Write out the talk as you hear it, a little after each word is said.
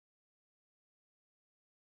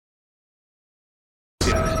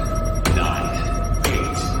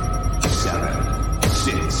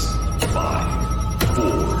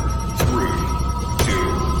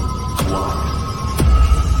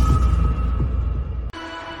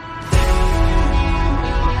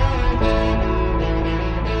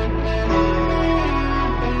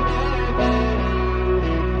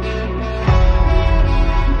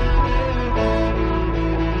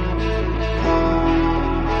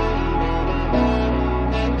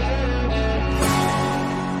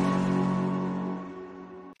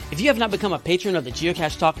you have not become a patron of the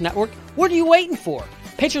Geocache Talk Network, what are you waiting for?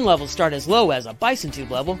 Patron levels start as low as a Bison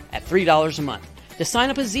Tube level at $3 a month. To sign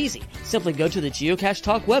up is easy. Simply go to the Geocache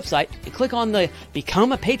Talk website and click on the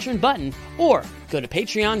Become a Patron button, or go to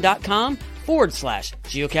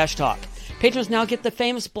patreon.com/Geocache Talk. Patrons now get the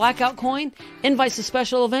famous Blackout Coin, invites to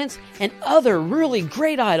special events, and other really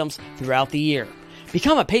great items throughout the year.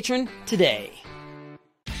 Become a patron today.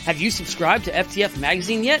 Have you subscribed to FTF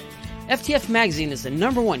Magazine yet? FTF Magazine is the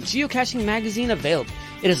 #1 geocaching magazine available.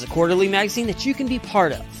 It is a quarterly magazine that you can be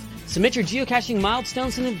part of. Submit your geocaching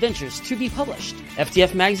milestones and adventures to be published.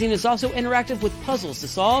 FTF Magazine is also interactive with puzzles to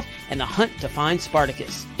solve and the hunt to find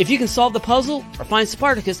Spartacus. If you can solve the puzzle or find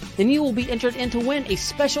Spartacus, then you will be entered in to win a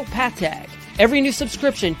special pack tag. Every new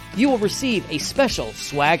subscription, you will receive a special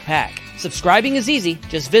swag pack. Subscribing is easy.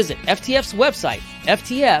 Just visit FTF's website,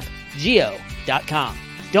 ftfgeo.com.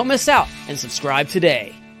 Don't miss out and subscribe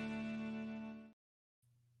today.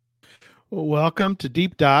 Welcome to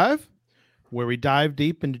Deep Dive, where we dive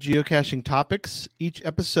deep into geocaching topics. Each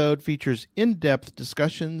episode features in-depth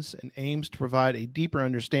discussions and aims to provide a deeper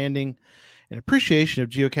understanding and appreciation of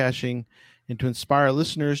geocaching and to inspire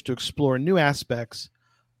listeners to explore new aspects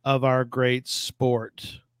of our great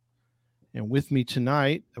sport. And with me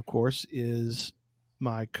tonight, of course, is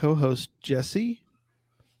my co-host, Jesse,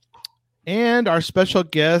 and our special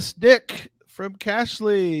guest, Nick from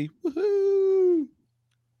Cachly. Woohoo!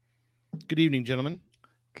 Good evening, gentlemen.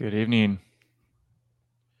 Good evening.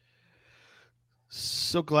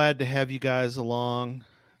 So glad to have you guys along.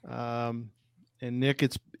 And Nick,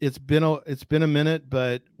 it's been a minute,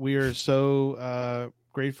 but we are so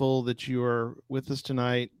grateful that you are with us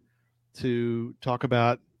tonight to talk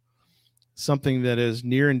about something that is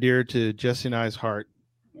near and dear to Jesse and I's heart.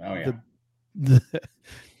 Oh yeah.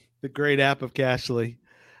 The great app of Cachly.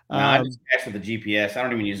 No, I just cache with the GPS. I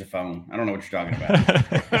don't even use a phone. I don't know what you're talking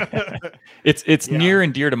about. It's near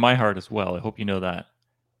and dear to my heart as well. I hope you know that.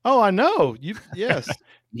 Oh, I know. Yes.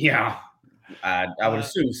 Yeah, I would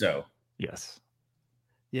assume so. Yes.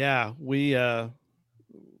 Yeah, we go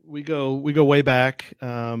way back.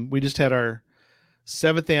 We just had our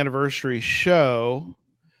 7th anniversary show,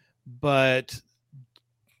 but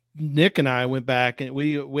Nick and I went back and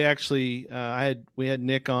we actually we had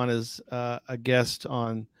Nick on as a guest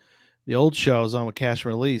on the old show I was on with Cache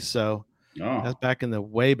Release. So that's back in the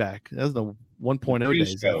way back. That was the 1.0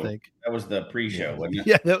 days, I think. That was the pre-show, wasn't it?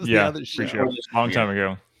 Yeah, that was the other show. Long time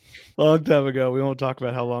ago. Long time ago. We won't talk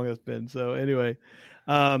about how long it's been. So anyway,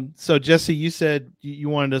 so Jesse, you said you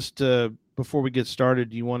wanted us to, before we get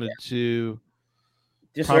started, you wanted to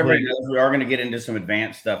just so everybody knows, we are going to get into some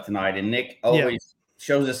advanced stuff tonight, and Nick always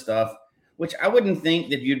shows us stuff, which I wouldn't think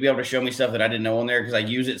that you'd be able to show me stuff that I didn't know on there because I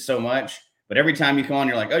use it so much. But every time you come on,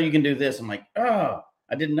 you're like, oh, you can do this. I'm like, oh,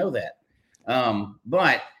 I didn't know that.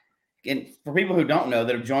 But and for people who don't know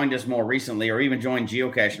that have joined us more recently or even joined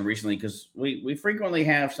geocaching recently, because we frequently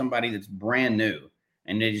have somebody that's brand new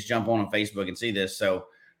and they just jump on Facebook and see this. So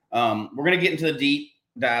we're going to get into the deep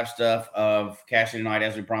dive stuff of Cachly tonight,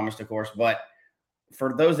 as we promised, of course. But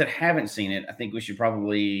for those that haven't seen it, I think we should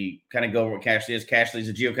probably kind of go over what Cachly is. Cachly is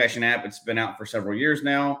a geocaching app. It's been out for several years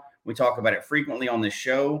now. We talk about it frequently on this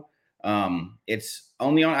show. It's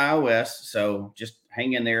only on iOS, so just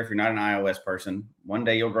hang in there if you're not an iOS person. One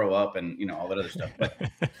day you'll grow up and, all that other stuff. But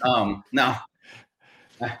no.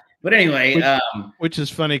 But anyway. Which is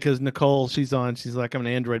funny because Nicole, she's like, I'm an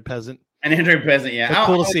Android peasant. An Android peasant, yeah. So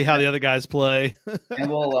cool to see how the other guys play. And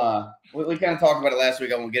we kind of talked about it last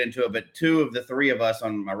week. I won't get into it, but 2 of the 3 of us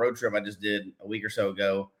on my road trip I just did a week or so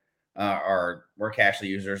ago we're Cachly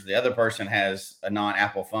users. The other person has a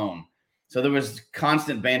non-Apple phone. So there was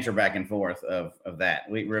constant banter back and forth of that.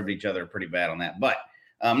 We ribbed each other pretty bad on that. But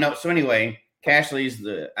no, so anyway, Cachly's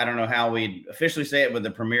I don't know how we'd officially say it, but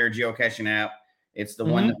the premier geocaching app. It's the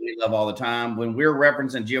one that we love all the time. When we're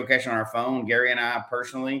referencing geocaching on our phone, Gary and I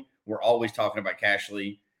personally, we're always talking about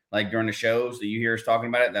Cachly. Like during the shows that you hear us talking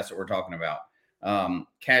about it, that's what we're talking about.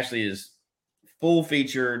 Cachly is full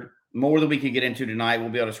featured, more than we could get into tonight. We'll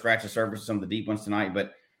be able to scratch the surface of some of the deep ones tonight,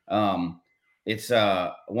 but it's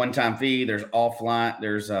a one-time fee. There's offline.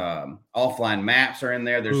 There's offline maps are in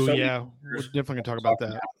there. There's we're definitely gonna talk about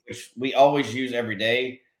that, which we always use every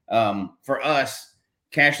day. For us,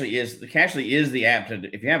 Cachly is the app.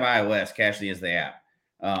 If you have iOS, Cachly is the app.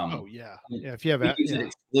 If you have it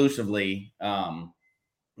exclusively,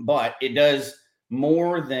 but it does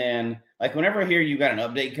more than like whenever I hear you got an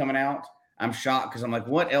update coming out, I'm shocked because I'm like,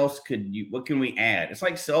 what can we add? It's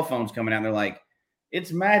like cell phones coming out. They're like,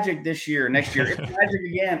 it's magic this year, next year, it's magic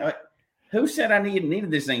again. Who said I needed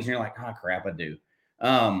these things? And you're like, oh crap, I do.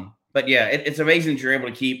 But yeah, it's amazing that you're able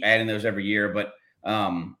to keep adding those every year. But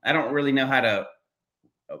I don't really know how to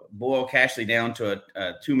boil Cachly down to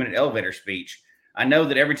a 2-minute elevator speech. I know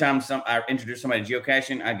that every time I introduce somebody to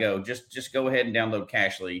geocaching, I go, just go ahead and download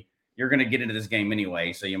Cachly. You're going to get into this game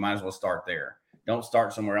anyway, so you might as well start there. Don't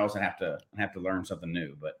start somewhere else and have to learn something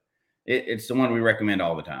new. But it's the one we recommend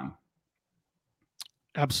all the time.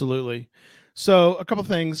 Absolutely. So a couple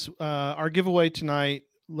things. Our giveaway tonight,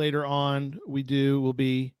 later on, will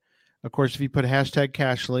be, of course, if you put hashtag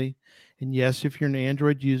Cachly, and yes, if you're an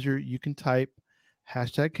Android user, you can type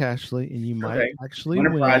hashtag Cachly, and you might actually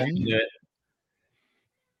win. Prize, you can do it.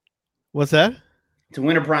 What's that? To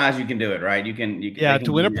win a prize, you can do it, right? You can. Yeah,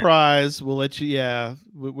 to win a prize, we'll let you. Yeah,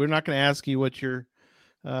 we're not going to ask you what your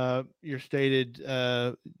stated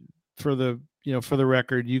for the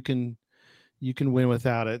record. You can win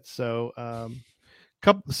without it. So, a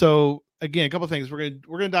couple things. We're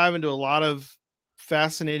gonna dive into a lot of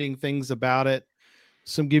fascinating things about it.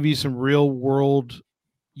 Give you some real world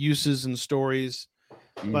uses and stories,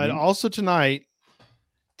 but also tonight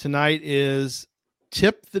is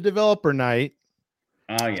Tip the Developer night.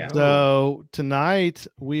 Oh yeah. So tonight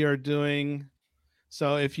we are doing.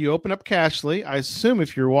 So if you open up Cachly, I assume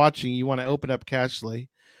if you're watching, you want to open up Cachly.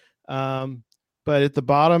 But at the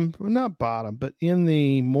bottom, well, not bottom, but in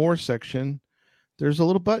the more section, there's a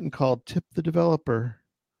little button called Tip the Developer,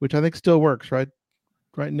 which I think still works, right?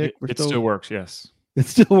 Right, Nick? It still works, yes. It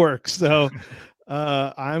still works. So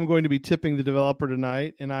I'm going to be tipping the developer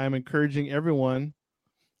tonight, and I'm encouraging everyone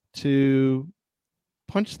to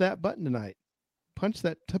punch that button tonight. Punch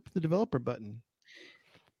that Tip the Developer button.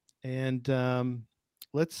 And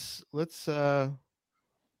let's and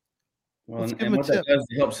what that does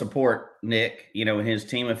to help support Nick, and his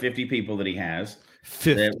team of 50 people that he has.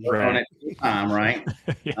 50 that work on it full time, right?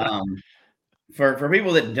 Yeah. For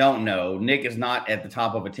people that don't know, Nick is not at the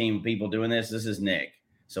top of a team of people doing this. This is Nick.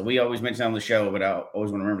 So we always mention on the show, but I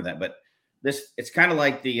always want to remember that. But it's kind of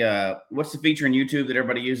like the what's the feature in YouTube that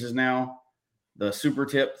everybody uses now? The super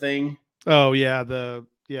tip thing. Oh yeah,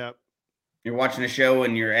 You're watching a show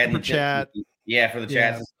and you're adding the chat. For the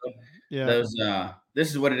chats and stuff. Yeah. Those this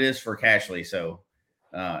is what it is for Cachly. So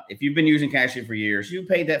if you've been using Cachly for years, you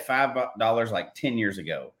paid that $5 like 10 years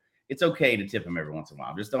ago. It's okay to tip them every once in a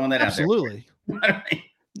while. I'm just throwing that Absolutely. out there.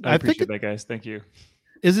 I appreciate that, guys. Thank you.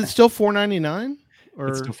 Is it still $4.99? Or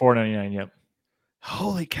it's still $4.99? Yep.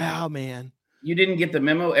 Holy cow, man! You didn't get the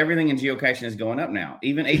memo. Everything in geocaching is going up now.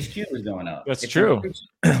 Even HQ is going up. That's true.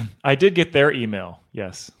 I did get their email.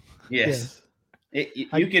 Yes. Yes.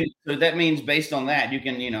 You can. So that means based on that, you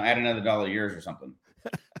can add another $1 a year or something.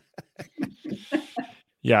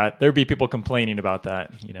 Yeah, there'd be people complaining about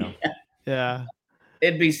that. Yeah.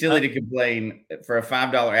 It'd be silly to complain for a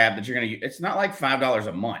 $5 app that you're going to use. It's not like $5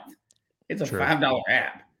 a month. It's a $5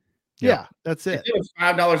 app. Yeah, that's it. If it was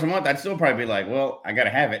 $5 a month, I'd still probably be like, well, I got to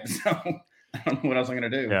have it. So I don't know what else I'm going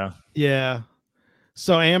to do. Yeah. Yeah.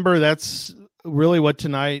 So Amber, that's really what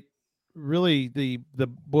tonight really the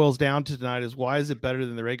boils down to tonight is why is it better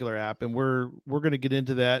than the regular app? And we're going to get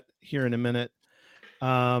into that here in a minute.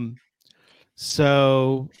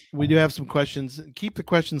 So we do have some questions. Keep the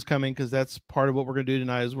questions coming because that's part of what we're going to do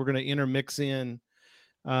tonight is we're going to intermix in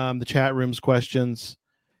the chat room's questions.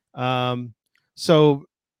 So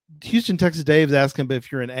Houston, Texas Dave's asking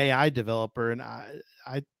if you're an AI developer, and I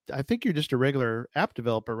think you're just a regular app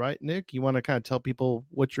developer, right, Nick? You want to kind of tell people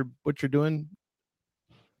what you're doing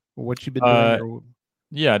or what you've been doing?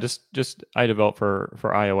 Yeah, just I develop for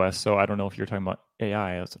iOS, so I don't know if you're talking about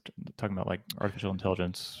AI. I was talking about like artificial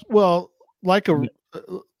intelligence. Well, like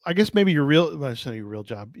I guess maybe your real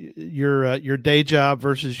job, your day job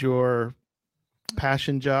versus your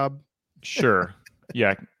passion job. Sure.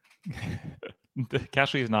 Yeah.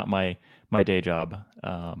 Cachly is not my day job.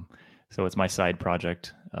 So it's my side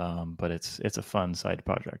project. But it's a fun side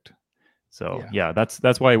project. So yeah,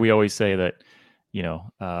 that's why we always say that,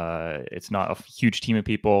 it's not a huge team of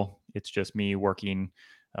people. It's just me working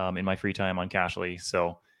in my free time on Cachly.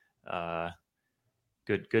 So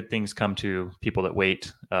good things come to people that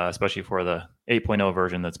wait, especially for the 8.0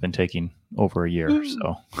 version that's been taking over a year.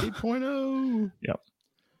 So 8.0. Yep.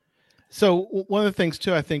 So one of the things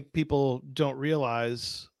too, I think people don't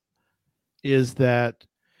realize is that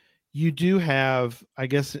you do have, I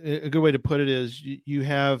guess a good way to put it is you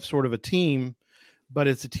have sort of a team, but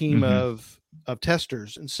it's a team of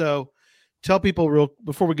testers. And so tell people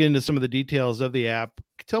before we get into some of the details of the app,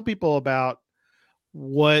 tell people about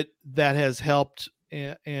what that has helped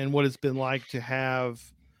and what it's been like to have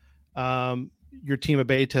your team of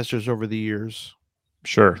beta testers over the years.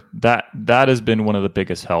 Sure. That has been one of the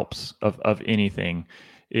biggest helps of anything.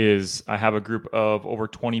 Is I have a group of over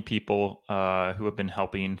 20 people who have been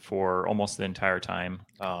helping for almost the entire time,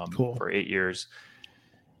 Cool. for 8 years.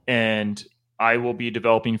 And I will be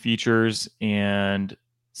developing features and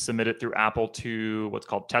submit it through Apple to what's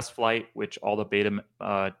called Test Flight, which all the beta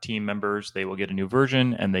team members, they will get a new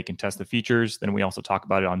version and they can test the features. Then we also talk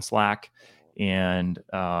about it on Slack, and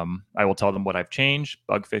I will tell them what I've changed,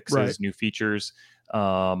 bug fixes, new features.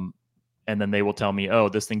 And then they will tell me, oh,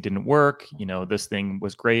 this thing didn't work. This thing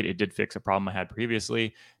was great. It did fix a problem I had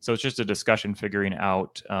previously. So it's just a discussion figuring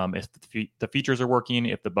out if the features are working,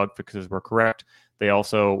 if the bug fixes were correct. They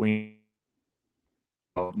also,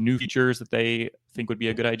 new features that they think would be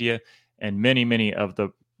a good idea. And many of the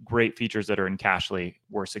great features that are in Cachly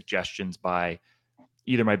were suggestions by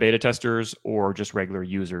either my beta testers or just regular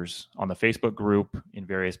users on the Facebook group in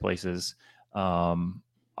various places.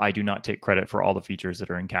 I do not take credit for all the features that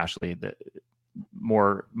are in Cachly. That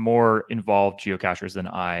more involved geocachers than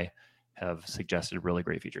I have suggested really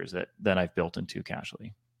great features that I've built into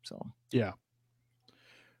Cachly. So yeah.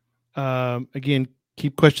 Again,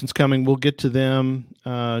 keep questions coming. We'll get to them.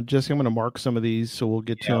 Jesse, I'm going to mark some of these, so we'll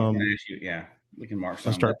get to them. We can mark some.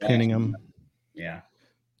 I'll start pinning them. Yeah.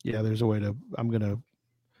 There's a way to.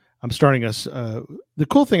 I'm starting us. The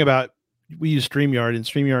cool thing about we use StreamYard, and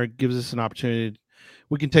StreamYard gives us an opportunity.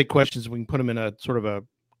 We can take questions. We can put them in a sort of a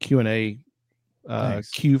Q&A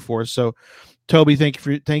queue for us. So, Toby,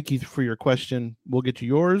 thank you for your question. We'll get to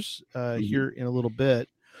yours here in a little bit.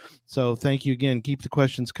 So, thank you again. Keep the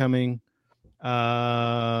questions coming.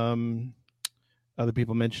 Other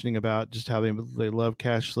people mentioning about just how they love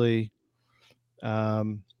Cachly.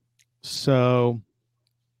 So,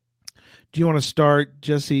 do you want to start,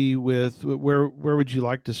 Jesse, with where would you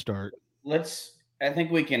like to start? I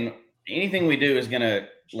think we can. Anything we do is going to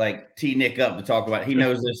tee Nick up to talk about. He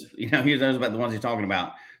knows this, he knows about the ones he's talking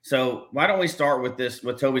about. So why don't we start with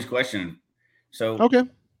Toby's question? So, okay.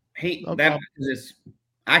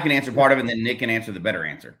 I can answer part of it and then Nick can answer the better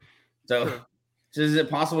answer. So, is it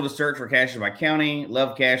possible to search for caches by county?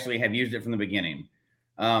 Love Cachly, have used it from the beginning.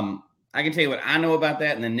 I can tell you what I know about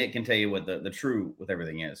that. And then Nick can tell you what the true with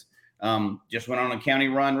everything is. Just went on a county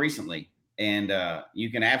run recently and you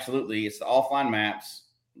can absolutely, it's the offline maps.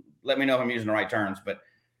 Let me know if I'm using the right terms, but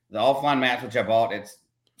the offline maps, which I bought at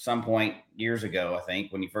some point years ago, I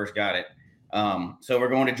think, when you first got it. So we're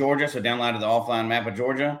going to Georgia. So downloaded the offline map of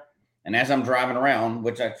Georgia. And as I'm driving around,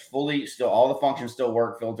 which I all the functions still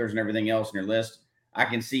work, filters and everything else in your list, I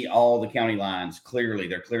can see all the county lines clearly.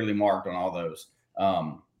 They're clearly marked on all those.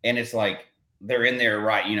 And it's like, they're in there,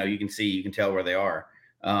 right? You can tell where they are.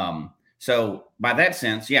 So by that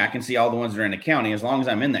sense, I can see all the ones that are in the county as long as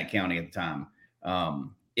I'm in that county at the time.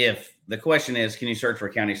 If the question is, can you search for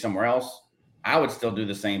a county somewhere else? I would still do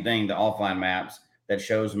the same thing, the offline maps that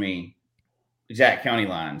shows me exact county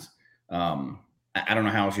lines. I don't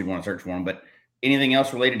know how else you'd want to search for them, but anything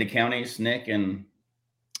else related to counties, Nick, and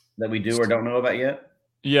that we do or don't know about yet?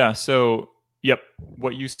 Yeah. So, yep.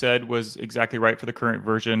 What you said was exactly right for the current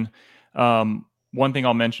version. One thing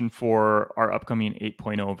I'll mention for our upcoming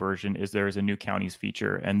 8.0 version is there is a new counties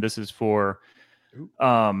feature, and this is for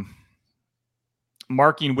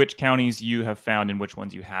marking which counties you have found and which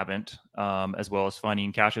ones you haven't, as well as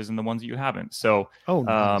finding caches in the ones that you haven't. So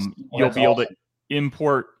nice. You'll be able to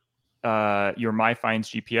import your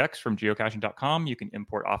MyFinds GPX from geocaching.com. You can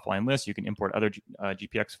import offline lists. You can import other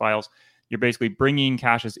GPX files. You're basically bringing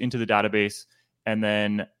caches into the database. And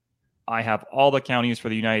then I have all the counties for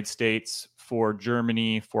the United States, for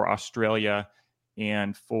Germany, for Australia,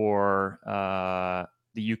 and for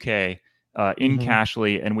the UK in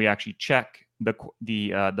Cachly. And we actually check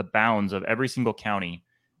the bounds of every single county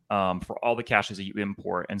for all the caches that you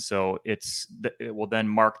import. And so it will then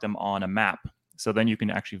mark them on a map. So then you can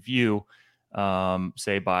actually view,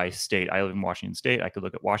 say, by state. I live in Washington State. I could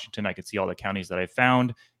look at Washington. I could see all the counties that I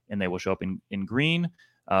found, and they will show up in green.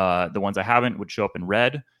 The ones I haven't would show up in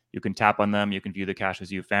red. You can tap on them. You can view the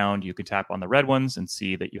caches you found. You can tap on the red ones and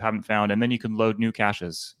see that you haven't found. And then you can load new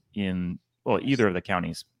caches in, either of the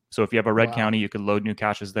counties. So if you have a red county, you could load new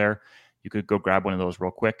caches there. You could go grab one of those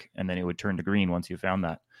real quick, and then it would turn to green once you found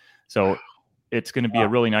that. So it's going to be a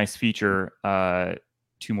really nice feature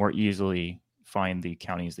to more easily find the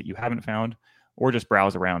counties that you haven't found, or just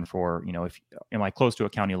browse around for, am I close to a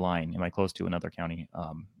county line? Am I close to another county?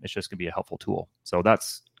 It's just going to be a helpful tool. So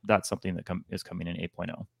that's something that is coming in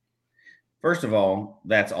 8.0. First of all,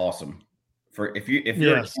 that's awesome. If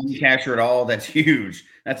you're a county cacher at all, that's huge.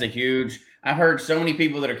 That's a huge. I've heard so many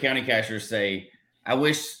people that are county cachers say, I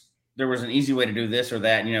wish there was an easy way to do this or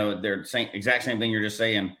that. They're saying exact same thing you're just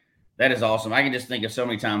saying. That is awesome. I can just think of so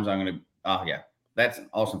many times I'm going to. Oh yeah, that's an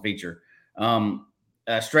awesome feature.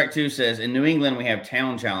 Strek 2 says in New England we have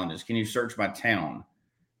town challenges. Can you search by town?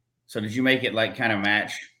 So did you make it like kind of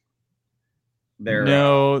match their?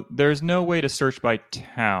 No, there's no way to search by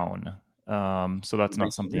town. So that's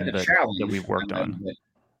not something that we've worked on.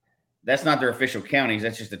 That's not their official counties.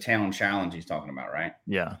 That's just the town challenge he's talking about, right?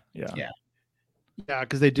 Yeah.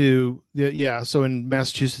 Because they do. Yeah. So in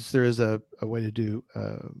Massachusetts, there is a way to do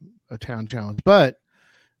a town challenge, but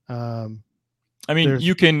I mean,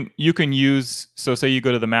 you can use. So say you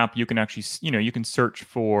go to the map, you can actually, you can search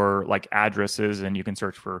for like addresses, and you can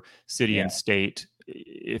search for city and state.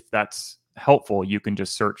 If that's helpful, you can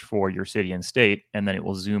just search for your city and state, and then it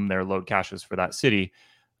will zoom their load caches for that city.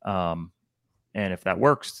 And if that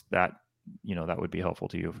works, that would be helpful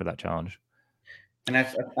to you for that challenge. And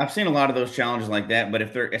I've seen a lot of those challenges like that, but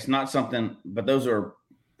it's not something, but those are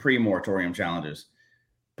pre-moratorium challenges.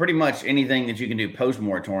 Pretty much anything that you can do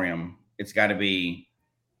post-moratorium, it's got to be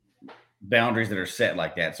boundaries that are set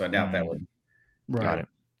like that. So I doubt that would. Right.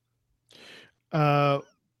 Got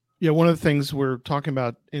it. One of the things we're talking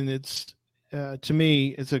about, and it's to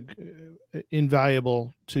me, it's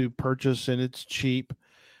invaluable to purchase, and it's cheap.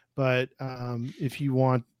 But if you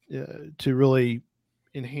want to really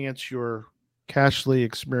enhance your Cachly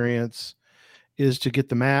experience, is to get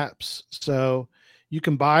the maps. So you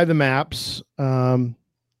can buy the maps,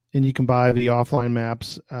 and you can buy the offline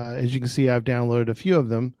maps. As you can see, I've downloaded a few of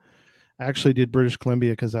them. I actually did British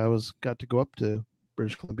Columbia because I got to go up to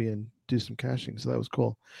British Columbia and do some caching, so that was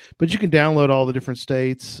cool. But you can download all the different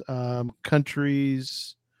states,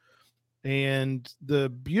 countries, and the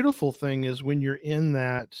beautiful thing is when you're in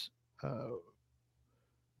that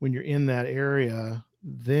area,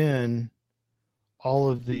 then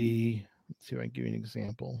all of the, let's see if I can give you an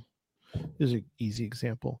example. Here's an easy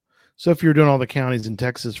example. So if you're doing all the counties in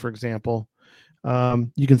Texas, for example,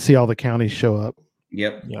 you can see all the counties show up.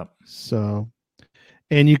 Yep. So,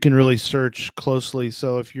 and you can really search closely.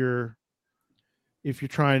 So if you're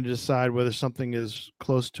trying to decide whether something is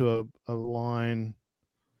close to a line,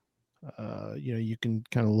 you can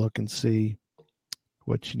kind of look and see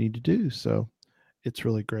what you need to do. So it's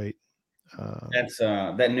really great. That's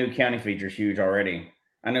that new county feature is huge already.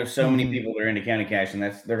 I know so many people that are into county caching.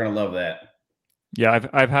 They're going to love that. Yeah,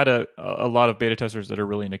 I've had a lot of beta testers that are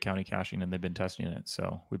really into county caching, and they've been testing it.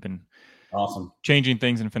 So we've been changing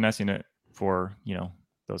things and finessing it for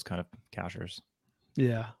those kind of cachers.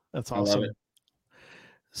 Yeah, that's awesome. I love it.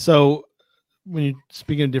 So when you're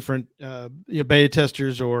speaking of different beta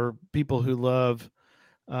testers or people who love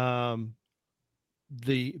the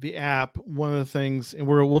app, one of the things, and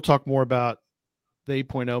we'll talk more about the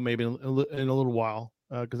 8.0 maybe in a little while,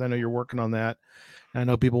 because I know you're working on that. I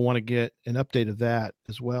know people want to get an update of that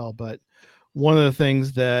as well. But one of the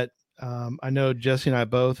things that I know Jesse and I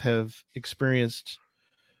both have experienced,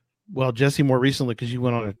 well, Jesse more recently because you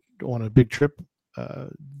went on a big trip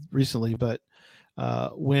recently, but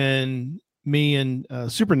when me and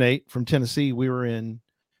Super Nate from Tennessee, we were in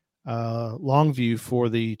Longview for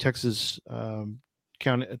the Texas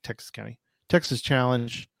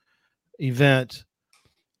Challenge event,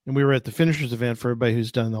 and we were at the finishers event for everybody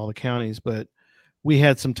who's done all the counties, but we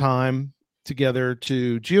had some time together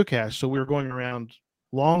to geocache. So we were going around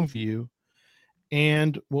Longview,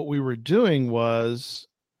 and what we were doing was,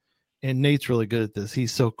 and Nate's really good at this,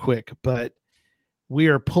 he's so quick, but we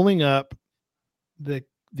are pulling up the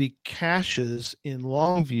caches in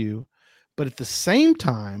Longview, but at the same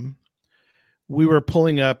time we were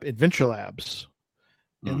pulling up Adventure Labs.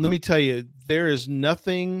 And let me tell you, there is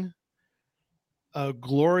nothing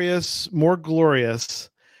more glorious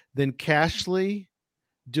than Cachly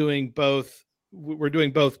doing both. We're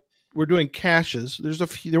doing both. We're doing caches. There's a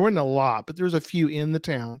few, there weren't a lot, but there's a few in the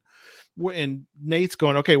town. And Nate's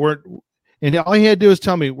going, okay, and all he had to do is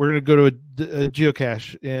tell me we're going to go to a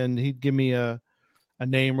geocache, and he'd give me a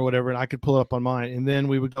name or whatever, and I could pull it up on mine. And then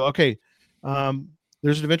we would go, okay,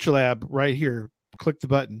 there's an Adventure Lab right here. Click the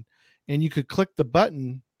button. And you could click the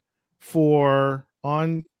button for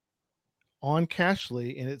on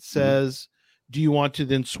Cachly, and it says, do you want to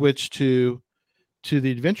then switch to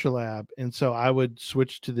the Adventure Lab? And so I would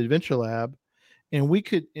switch to the Adventure Lab, and we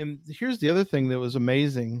could, and here's the other thing that was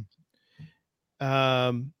amazing,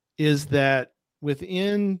 is that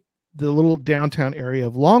within the little downtown area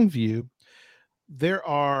of Longview, there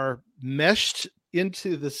are meshed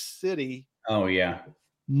into the city. Oh yeah.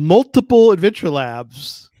 Multiple Adventure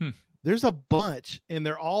Labs. There's a bunch, and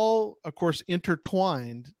they're all, of course,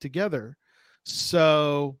 intertwined together.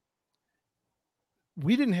 So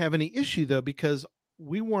we didn't have any issue though, because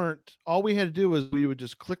all we had to do was we would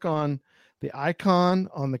just click on the icon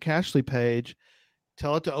on the Cachly page,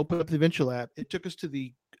 tell it to open up the Adventure Lab. It took us to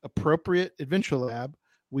the appropriate Adventure Lab.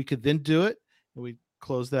 We could then do it, and we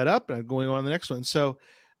close that up and going on to the next one. So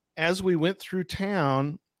as we went through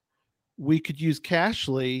town, we could use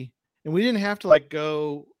Cachly, and we didn't have to like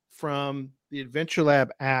go from the Adventure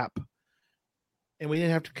Lab app, and we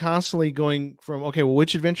didn't have to constantly going from, okay, well,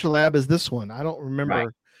 which Adventure Lab is this one? I don't remember. Right.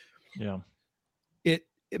 Yeah.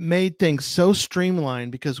 It made things so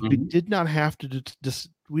streamlined because we did not have to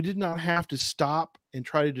we did not have to stop and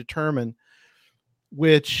try to determine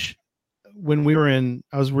which. When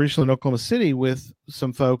I was recently in Oklahoma City with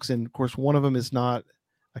some folks, and of course, one of them is not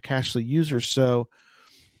a Cachly user, so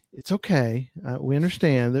it's okay. We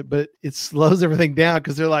understand that, but it slows everything down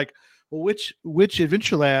because they're like, well, which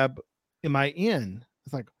Adventure Lab am I in?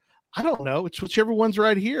 It's like, I don't know. It's whichever one's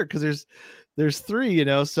right here because there's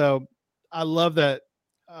 3, So I love that.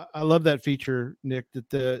 I love that feature, Nick,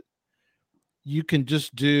 that you can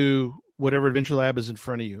just do whatever Adventure Lab is in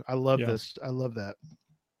front of you. I love this. I love that.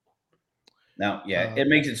 Now, it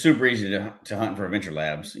makes it super easy to hunt for Adventure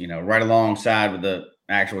Labs, right alongside with the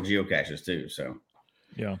actual geocaches too. So,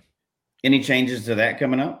 yeah. Any changes to that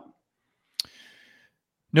coming up?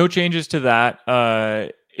 No changes to that.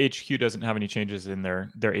 HQ doesn't have any changes in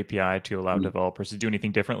their API to allow developers to do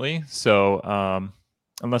anything differently. So,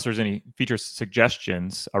 unless there's any feature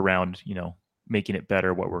suggestions around, making it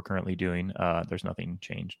better what we're currently doing, there's nothing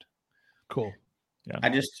changed. Cool. Yeah. I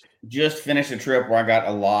just finished a trip where I got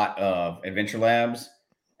a lot of Adventure Labs,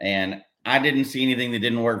 and I didn't see anything that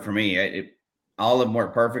didn't work for me. All of them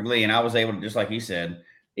worked perfectly, and I was able to, just like he said,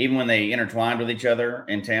 even when they intertwined with each other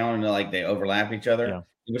in town and they overlap each other,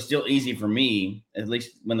 it was still easy for me, at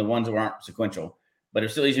least when the ones that aren't sequential, but it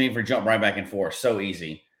was still easy for me to jump right back and forth. So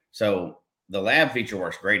easy. So the lab feature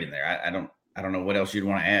works great in there. I don't know what else you'd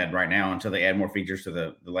want to add right now until they add more features to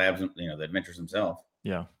the labs, the adventures themselves.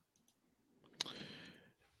 Yeah.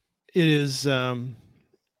 It is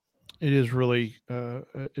really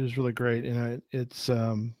great, and it's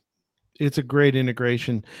a great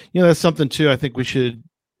integration. That's something too. I think we should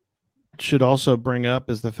also bring up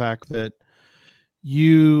is the fact that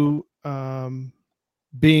you,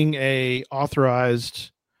 being a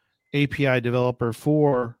authorized API developer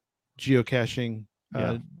for geocaching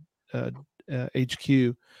HQ,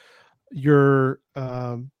 you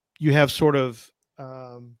have sort of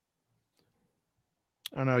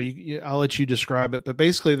I don't know. I'll let you describe it, but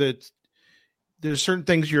basically, there's certain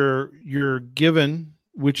things you're given,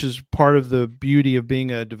 which is part of the beauty of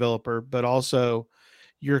being a developer, but also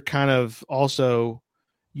you're kind of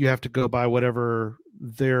you have to go by whatever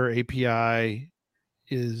their API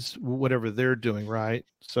is, whatever they're doing, right?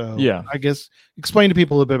 So I guess explain to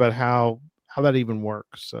people a little bit about how that even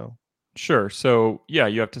works. So sure. So you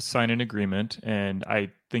have to sign an agreement, and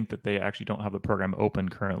I think that they actually don't have the program open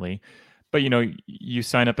currently. But you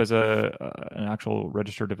sign up as an actual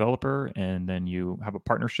registered developer, and then you have a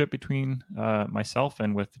partnership between myself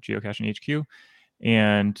and with Geocaching HQ.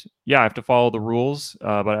 And I have to follow the rules,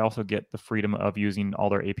 but I also get the freedom of using all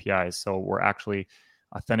their APIs. So we're actually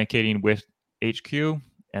authenticating with HQ,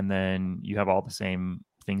 and then you have all the same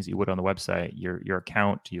things you would on the website. Your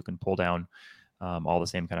account, you can pull down all the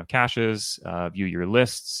same kind of caches, view your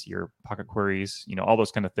lists, your pocket queries, all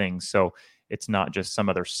those kind of things. So it's not just some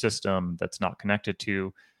other system that's not connected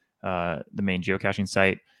to the main geocaching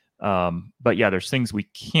site. But there's things we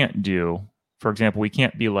can't do. For example, we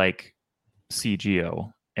can't be like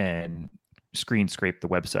CGeo and screen scrape the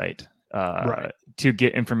website to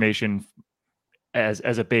get information as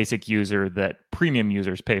a basic user that premium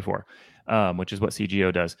users pay for, which is what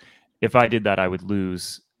CGeo does. If I did that, I would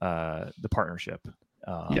lose the partnership,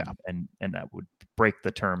 and that would break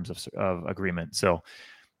the terms of agreement. So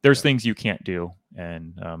there's things you can't do,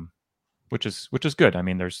 and which is good. I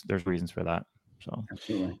mean, there's reasons for that. So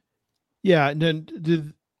absolutely, and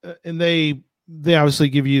then and they obviously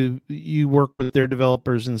give you work with their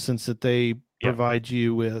developers in the sense that they provide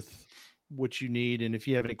you with what you need, and if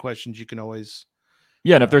you have any questions, you can always.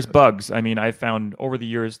 And if there's bugs, I mean, over the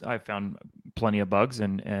years, I've found plenty of bugs,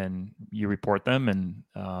 and you report them, and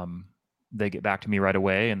they get back to me right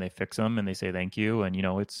away, and they fix them, and they say thank you, and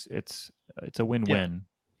it's a win-win.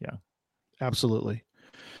 Yeah, absolutely.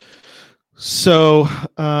 So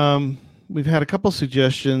we've had a couple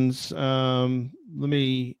suggestions. Let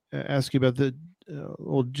me ask you about the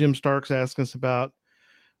old Jim Starks asking us about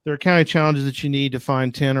there are county challenges that you need to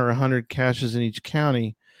find 10 or 100 caches in each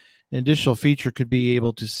county. An additional feature could be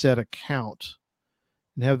able to set a count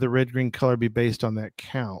and have the red-green color be based on that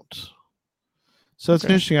count. So that's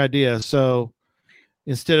an interesting idea. So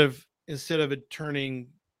instead of it turning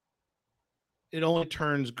it only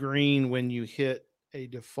turns green when you hit a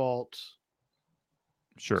default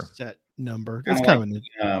set number. That's kind of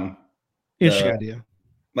an interesting idea.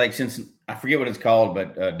 Like, since I forget what it's called,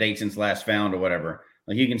 but date since last found or whatever.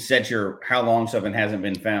 Like, you can set how long something hasn't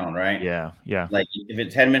been found, right? Yeah. Like, if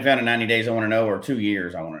it hadn't been found in 90 days, I want to know, or 2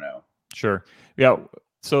 years, I want to know. Sure. Yeah.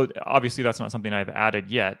 So obviously that's not something I've added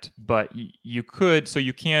yet, but you could. So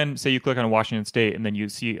you can say you click on Washington State and then you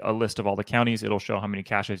see a list of all the counties. It'll show how many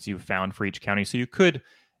caches you've found for each county. So you could,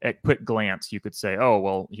 at quick glance, you could say, oh,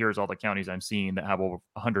 well, here's all the counties I'm seeing that have over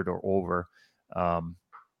 100 or over.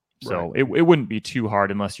 So it wouldn't be too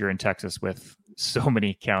hard unless you're in Texas with so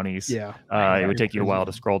many counties. Yeah. It would take you a while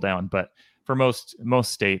to scroll down, but for most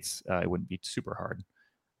states, it wouldn't be super hard.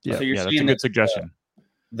 Yeah. So that's a good suggestion.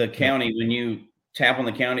 The county, when you tap on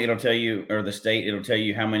the county, it'll tell you, or the state, it'll tell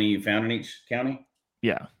you how many you found in each county.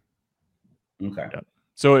 Yeah. Okay. Yeah.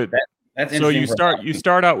 So that's so you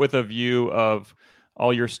start out with a view of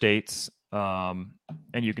all your states, and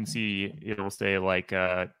you can see it'll say like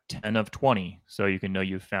 10 of 20. So you can know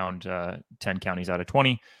you've found 10 counties out of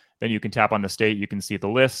 20. Then you can tap on the state. You can see the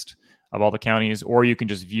list of all the counties, or you can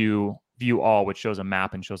just view all, which shows a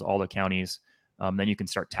map and shows all the counties. Then you can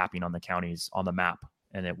start tapping on the counties on the map,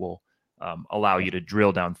 and it will allow you to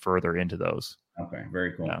drill down further into those. Okay,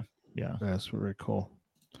 very cool. Yeah. That's very cool.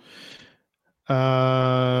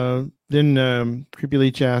 Then Creepy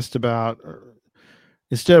Leech asked about,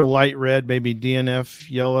 instead of light red, maybe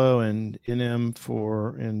DNF yellow and NM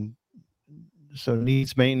so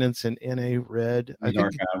needs maintenance and NA red. I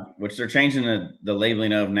think, which they're changing the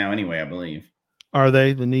labeling of now anyway, I believe. Are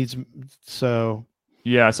they the needs? So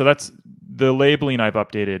yeah, so that's the labeling I've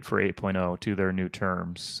updated for 8.0 to their new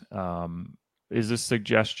terms. Is this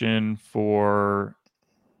suggestion for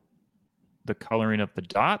the coloring of the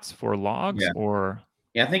dots for logs, or?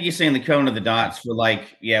 Yeah, I think he's saying the coloring of the dots for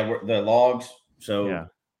the logs. So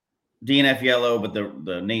DNF yellow, but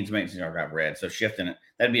the needs maintenance are got red. So shifting it,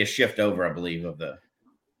 that'd be a shift over, I believe, of the.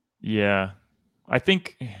 Yeah, I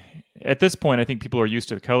think at this point, I think people are used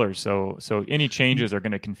to the colors. So any changes are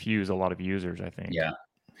going to confuse a lot of users, I think. Yeah,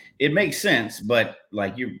 it makes sense, but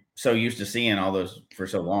like, you're so used to seeing all those for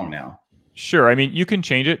so long now. Sure. I mean, you can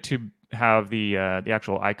change it to have the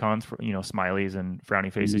actual icons for, smileys and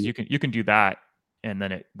frowny faces. Mm-hmm. You can do that, and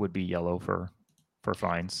then it would be yellow for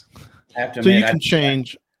fines. So you can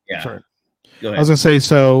change. Yeah. Sorry. Go ahead. I was gonna say,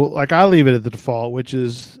 so like I leave it at the default, which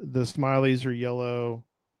is the smileys are yellow,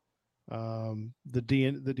 the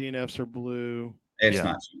DNFs are blue. It's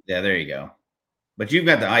not. Yeah, there you go. But you've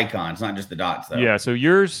got the icons, not just the dots, though. Yeah. So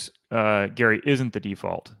yours, Gary, isn't the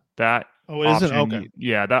default. That it isn't? Okay.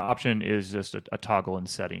 Yeah, that option is just a toggle in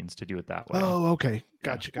settings to do it that way. Oh, okay.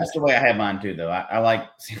 Gotcha. That's the way I have mine too, though. I like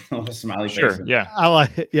seeing the little smiley face. Yeah. I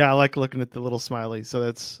like looking at the little smiley. So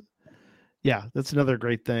that's another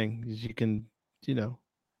great thing is you can do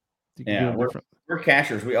different. We're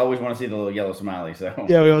cashers. We always want to see the little yellow smiley. So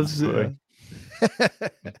yeah, we always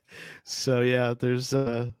so yeah, there's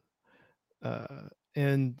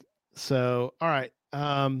and so all right.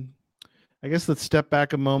 I guess let's step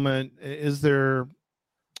back a moment. Is there,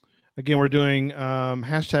 again, we're doing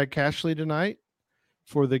hashtag Cachly tonight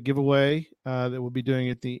for the giveaway that we'll be doing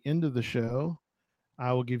at the end of the show.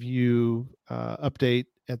 I will give you update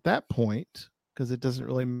at that point because it doesn't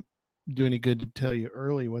really do any good to tell you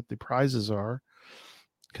early what the prizes are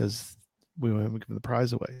because we haven't given the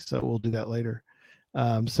prize away. So we'll do that later.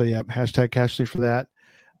 So yeah, hashtag Cachly for that.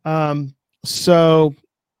 So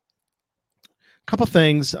a couple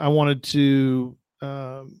things I wanted to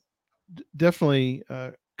definitely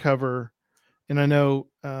cover, and I know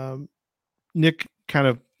Nick kind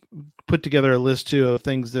of put together a list too of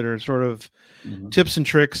things that are sort of tips and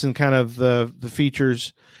tricks and kind of the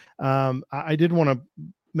features. I did want to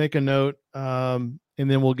make a note, and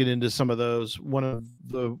then we'll get into some of those. One of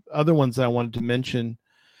the other ones that I wanted to mention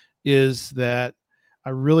is that I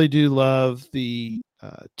really do love the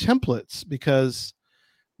templates, because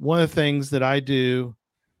one of the things that I do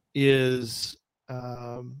is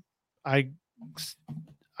I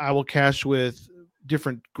will cache with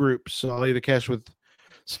different groups. So I'll either cache with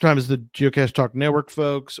sometimes the Geocache Talk Network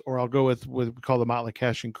folks, or I'll go with what we call the Motley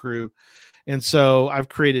Caching Crew. And so I've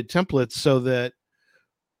created templates so that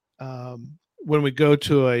when we go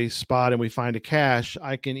to a spot and we find a cache,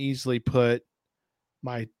 I can easily put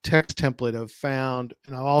my text template of found,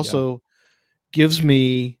 and it also gives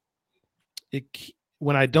me it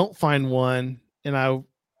when I don't find one and I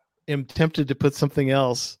am tempted to put something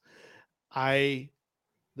else. The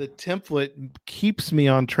template keeps me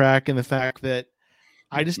on track in the fact that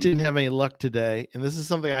I just didn't have any luck today, and this is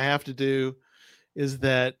something I have to do. Is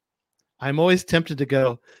that I'm always tempted to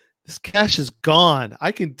go, this cache is gone.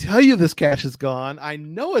 I can tell you this cache is gone. I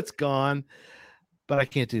know it's gone, but I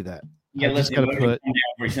can't do that. Yeah, I just got to put. Before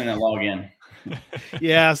you send that log in.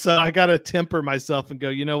 Yeah, so I got to temper myself and go,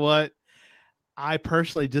 you know what? I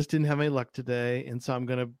personally just didn't have any luck today, and so I'm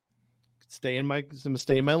going to stay in my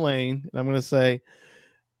lane, and I'm going to say,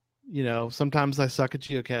 sometimes I suck at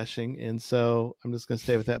geocaching, and so I'm just going to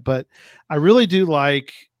stay with that. But I really do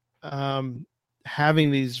like having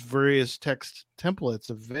these various text templates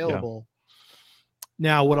available. Yeah.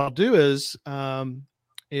 Now, what I'll do is, and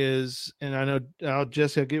I know,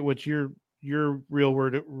 Jesse, I'll get what your real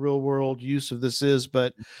world use of this is,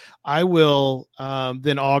 but I will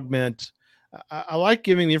then augment. I like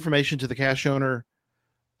giving the information to the cache owner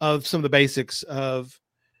of some of the basics of,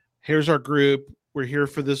 here's our group. We're here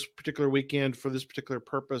for this particular weekend for this particular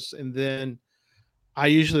purpose. And then I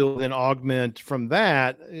usually will then augment from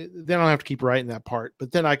that. Then I don't have to keep writing that part,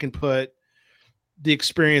 but then I can put the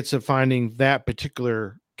experience of finding that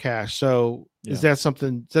particular cache. So is that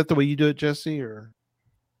the way you do it, Jesse, or?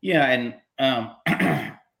 Yeah. And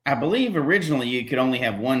I believe originally you could only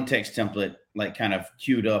have one text template, like kind of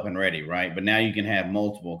queued up and ready. Right. But now you can have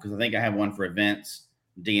multiple, because I think I have one for events,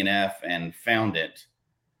 DNF, and Found It,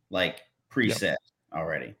 like preset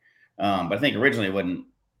already. But I think originally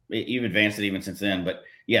you've advanced it even since then. But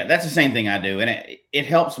yeah, that's the same thing I do. And it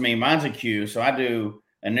helps me. Mine's a queue. So I do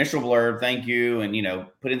initial blurb, thank you, and,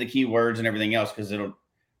 put in the keywords and everything else, because the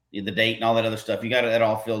date and all that other stuff. You got that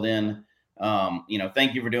all filled in.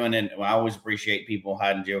 Thank you for doing it. Well, I always appreciate people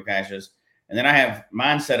hiding geocaches. And then I have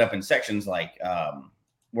mine set up in sections like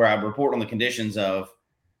where I report on the conditions of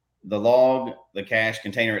the log, the cache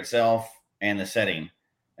container itself, and the setting.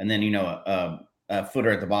 And then, a footer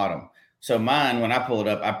at the bottom. So mine, when I pull it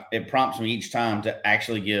up, it prompts me each time to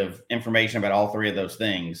actually give information about all three of those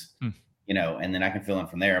things, and then I can fill in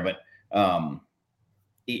from there. But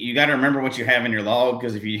you got to remember what you have in your log,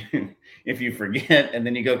 because if you forget and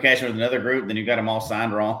then you go cache with another group, then you got them all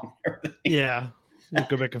signed wrong. Yeah. You'll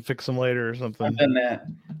go back and fix them later or something. I've done that.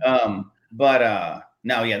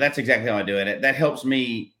 No, yeah, that's exactly how I do it. That helps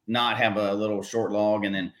me not have a little short log,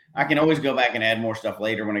 and then I can always go back and add more stuff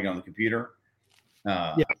later when I get on the computer.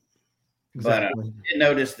 Yeah, exactly. But I did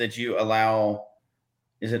notice that you allow,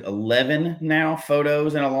 is it 11 now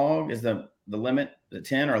photos in a log? Is the limit, is it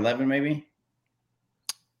 10 or 11 maybe?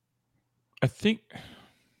 I think.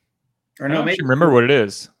 Or no, maybe remember what it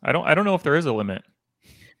is. I don't know if there is a limit.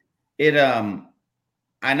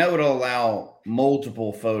 I know it'll allow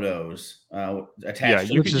multiple photos attached. Yeah,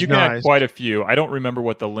 you can add quite a few. I don't remember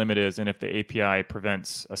what the limit is, and if the API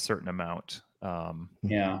prevents a certain amount.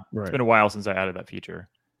 Yeah, right. It's been a while since I added that feature.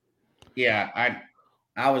 Yeah,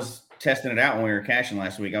 I was testing it out when we were caching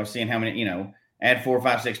last week. I was seeing how many, add 4,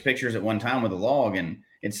 5, 6 pictures at one time with a log, and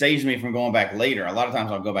it saves me from going back later. A lot of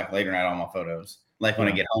times I'll go back later and add all my photos, like when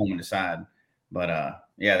I get home and decide. But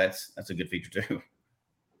yeah, that's a good feature too.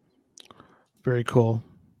 Very cool.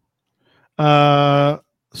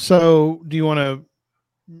 So do you want to,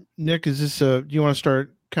 Nick, do you want to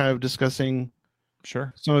start kind of discussing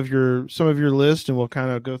some of your list, and we'll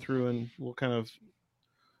kind of go through and we'll kind of,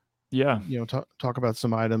 talk about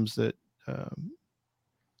some items that,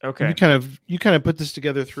 okay. You kind of put this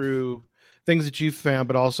together through things that you found,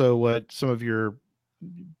 but also what some of your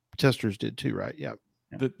testers did too, right? Yeah.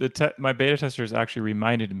 My beta testers actually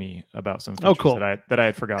reminded me about some features that I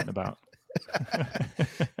had forgotten about.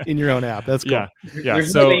 In your own app. That's cool. Yeah.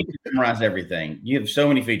 There's no way you can memorize everything. You have so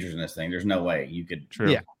many features in this thing. There's no way you could. True.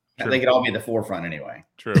 Yeah. They could all be at the forefront anyway.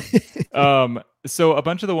 True. So a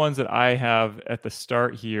bunch of the ones that I have at the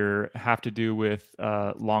start here have to do with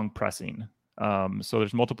long pressing. So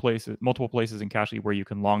there's multiple places in Cachly where you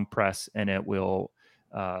can long press and it will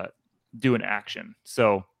do an action.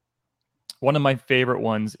 So one of my favorite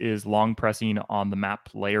ones is long pressing on the map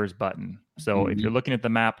layers button. So if you're looking at the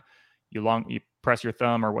map, you press your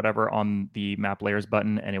thumb or whatever on the map layers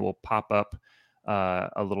button, and it will pop up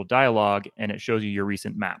a little dialogue, and it shows you your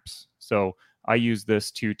recent maps. So I use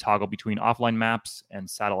this to toggle between offline maps and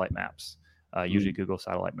satellite maps, usually Google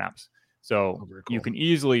satellite maps. So you can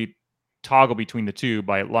easily toggle between the two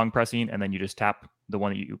by long pressing, and then you just tap the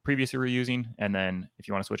one that you previously were using. And then if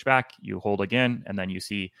you want to switch back, you hold again, and then you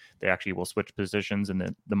see they actually will switch positions,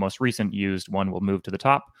 and the most recent used one will move to the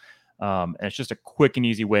top. And it's just a quick and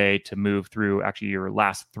easy way to move through actually your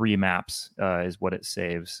last 3 maps is what it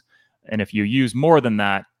saves. And if you use more than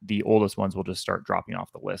that, the oldest ones will just start dropping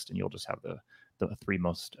off the list, and you'll just have the 3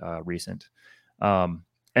 most recent. And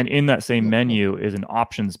in that same menu is an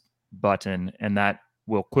options button, and that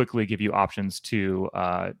will quickly give you options to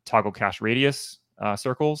toggle cache radius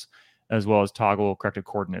circles, as well as toggle corrected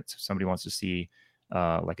coordinates if somebody wants to see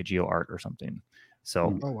like a GeoArt or something.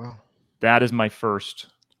 So oh wow, that is my first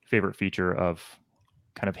favorite feature of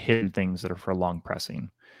kind of hidden things that are for long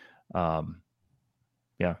pressing.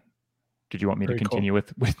 Yeah. Did you want me to continue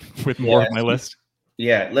with more of my list?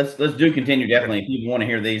 Yeah, let's do continue. Definitely. If people want to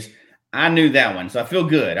hear these, I knew that one, so I feel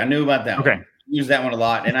good. I knew about that one. I use that one a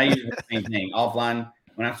lot, and I use the same thing offline.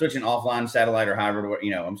 When I'm switching offline, satellite or hybrid,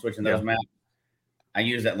 I'm switching those maps. I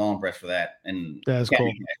use that long press for that, and that's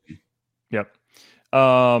cool. Yep.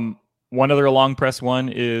 One other long press one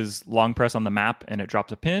is long press on the map, and it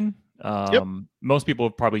drops a pin. Most people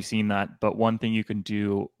have probably seen that, but one thing you can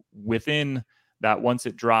do within that, once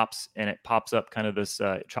it drops and it pops up kind of this,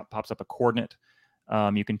 it pops up a coordinate.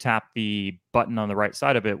 You can tap the button on the right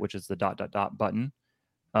side of it, which is the ... button,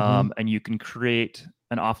 and you can create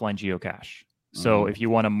an offline geocache. So if you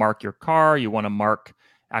want to mark your car, you want to mark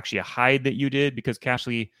actually a hide that you did, because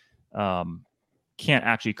Cachly can't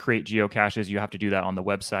actually create geocaches. You have to do that on the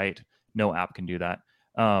website. No app can do that.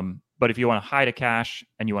 But if you want to hide a cache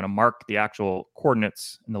and you want to mark the actual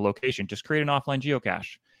coordinates and the location, just create an offline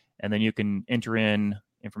geocache. And then you can enter in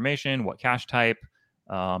information, what cache type,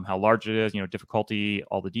 how large it is, difficulty,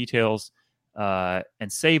 all the details, and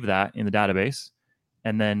save that in the database.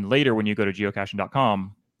 And then later, when you go to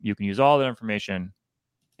geocaching.com, you can use all that information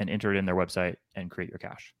and enter it in their website and create your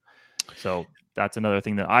cache. So that's another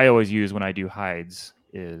thing that I always use when I do hides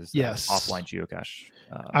is offline geocache.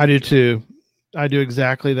 I do too. I do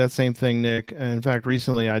exactly that same thing, Nick. And in fact,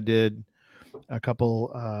 recently I did a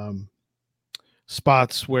couple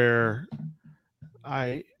spots where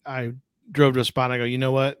I drove to a spot and I go, you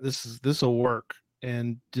know what, this will work,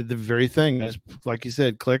 and did the very thing. As like you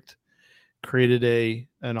said, clicked, created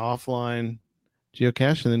an offline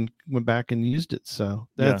geocache, and then went back and used it. So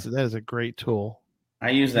that is a great tool. I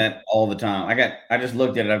use that all the time. I just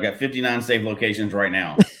looked at it. I've got 59 saved locations right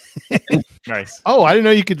now. Nice. Oh, I didn't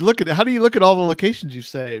know you could look at it. How do you look at all the locations you've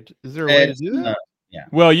saved? Is there a way to do that? Yeah.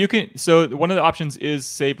 Well, you can. So one of the options is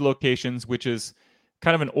saved locations, which is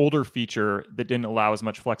kind of an older feature that didn't allow as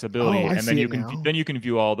much flexibility. And then you can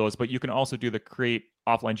view all those, but you can also do the create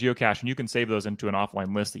offline geocache, and you can save those into an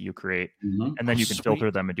offline list that you create, and then you can filter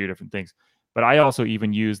them and do different things. But I also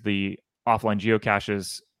even use the offline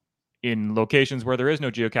geocaches in locations where there is no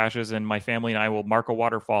geocaches, and my family and I will mark a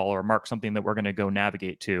waterfall or mark something that we're going to go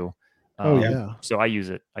navigate to. So I use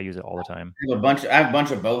it all the time. I have a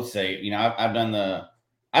bunch of both saved.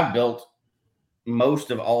 I've built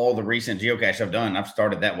most of all the recent geocaches I've done. I've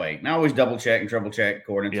started that way. Now I always double check and triple check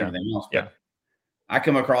coordinates and everything else. But I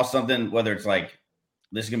come across something, whether it's like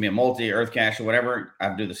this is gonna be a multi earth cache or whatever.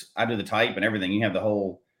 I do the type and everything. You have the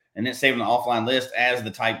whole, and then save an offline list as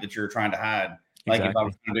the type that you're trying to hide. Like if I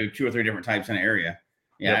was going to do 2 or 3 different types in an area.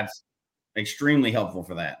 It's extremely helpful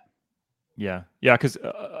for that. Yeah, because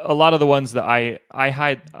a lot of the ones that I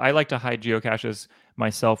hide, I like to hide geocaches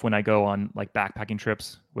myself when I go on like backpacking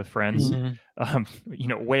trips with friends,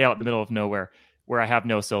 way out in the middle of nowhere where I have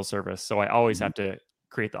no cell service. So I always have to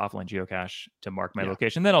create the offline geocache to mark my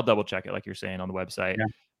location. Then I'll double check it, like you're saying, on the website.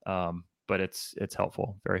 But it's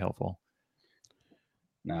helpful, very helpful.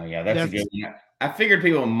 No, that's a good one. I figured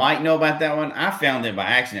people might know about that one. I found it by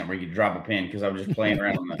accident where you could drop a pin because I was just playing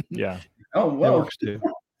around on that. Oh, well. That works too.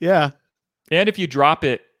 Yeah. And if you drop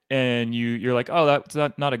it and you're like, oh, that's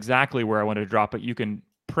not exactly where I wanted to drop it, you can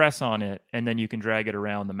press on it and then you can drag it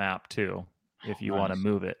around the map too if you want to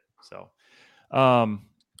move it. So,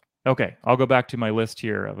 okay, I'll go back to my list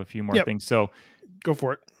here of a few more things. So go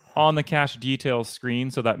for it. On the cache details screen,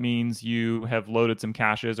 so that means you have loaded some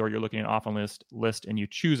caches or you're looking at an offline list and you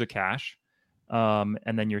choose a cache,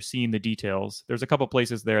 and then you're seeing the details. There's a couple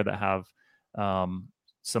places there that have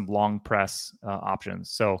some long press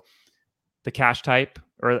options. So the cache type,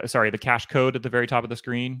 the cache code at the very top of the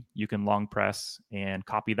screen, you can long press and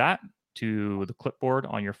copy that to the clipboard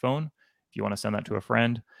on your phone if you want to send that to a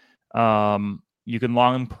friend. You can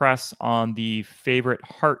long press on the favorite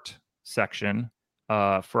heart section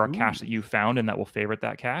for a cache that you found, and that will favorite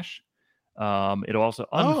that cache. It'll also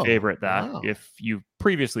unfavorite that if you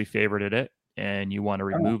previously favorited it and you want to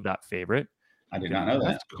remove that favorite. I did not know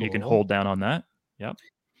that. You can hold down on that. Yep.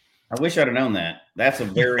 I wish I'd have known that. That's a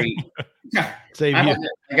very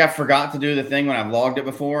I forgot to do the thing when I've logged it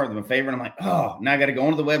before, my favorite. I'm like, oh, now I got to go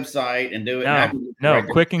onto the website and do it. No,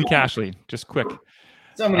 quick and Cachly, just quick.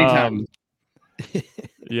 So many times.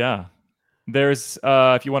 Yeah. There's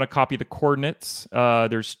if you want to copy the coordinates,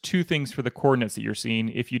 there's 2 things for the coordinates that you're seeing.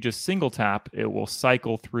 If you just single tap, it will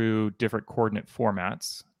cycle through different coordinate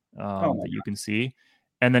formats that you can see.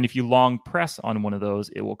 And then if you long press on one of those,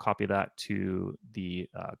 it will copy that to the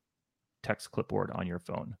text clipboard on your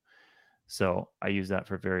phone. So I use that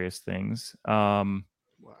for various things. Wow.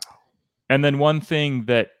 And then one thing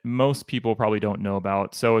that most people probably don't know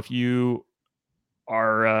about. So if you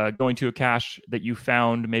are going to a cache that you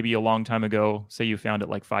found maybe a long time ago, say you found it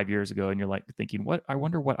like 5 years ago, and you're like thinking, I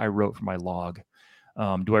wonder what I wrote for my log.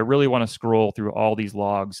 Do I really want to scroll through all these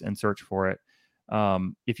logs and search for it?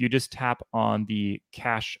 If you just tap on the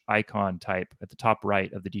cache icon type at the top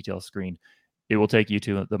right of the details screen, it will take you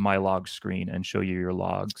to the My Logs screen and show you your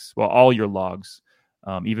logs. Well, all your logs,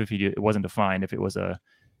 even if it wasn't defined, if it was a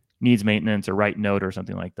needs maintenance or write note or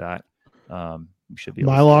something like that, you should be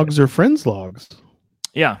able My logs or friends logs.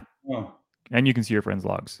 Yeah. Oh. And you can see your friends'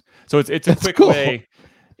 logs. So it's a quick way.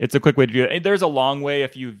 It's a quick way to do it. There's a long way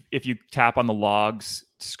if you tap on the logs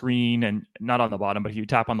screen, and not on the bottom, but if you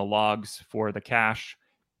tap on the logs for the cache,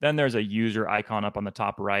 then there's a user icon up on the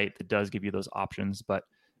top right that does give you those options. But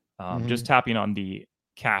just tapping on the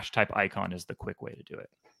cache type icon is the quick way to do it.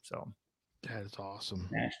 So that is awesome.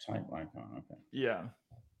 Cache type icon. Okay. Yeah.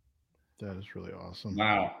 That is really awesome.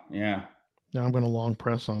 Wow. Yeah. Now I'm going to long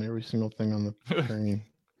press on every single thing on the screen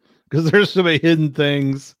because there's so many hidden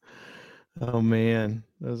things. Oh man,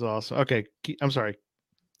 that was awesome. Okay, I'm sorry.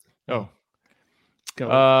 Oh,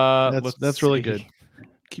 that's really good.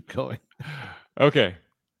 Keep going. Okay,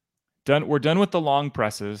 done. We're done with the long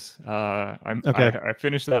presses. I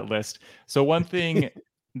finished that list. So one thing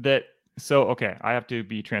I have to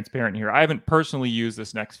be transparent here. I haven't personally used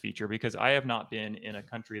this next feature because I have not been in a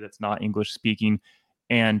country that's not English speaking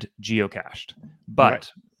and geocached.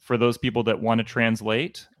 But for those people that want to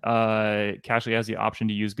translate, Cachly has the option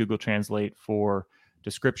to use Google Translate for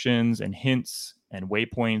descriptions and hints and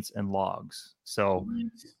waypoints and logs. So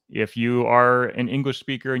if you are an English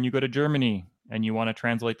speaker and you go to Germany and you want to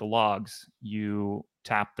translate the logs, you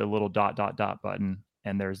tap the little ... button,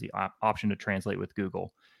 and there's the option to translate with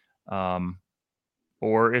Google.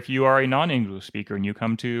 Or if you are a non-English speaker and you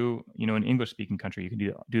come to an English-speaking country, you can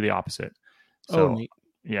do the opposite. So neat.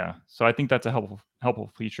 Yeah, so I think that's a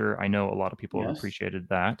helpful feature. I know a lot of people have appreciated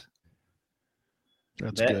that.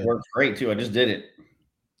 That works great too. I just did it.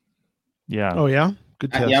 Yeah. Oh yeah.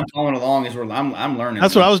 Good test. Yeah, I'm following along as I'm learning.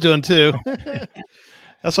 That's what I was doing too.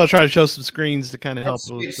 That's why I try to show some screens to kind of help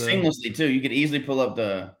with seamlessly too. You could easily pull up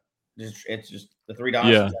it's just the 3 dots.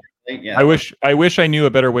 Yeah. Yeah. I wish I knew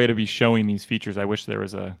a better way to be showing these features. I wish there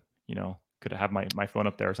was could have my phone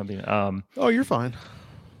up there or something. Oh, you're fine.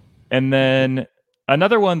 And then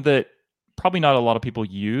another one that probably not a lot of people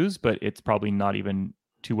use, but it's probably not even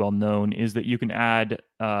too well known, is that you can add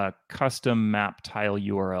custom map tile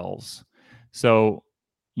URLs. So,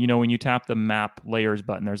 when you tap the map layers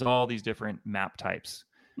button, there's all these different map types.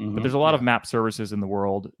 Mm-hmm. But there's a lot of map services in the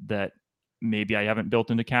world that maybe I haven't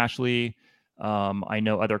built into Cachly. I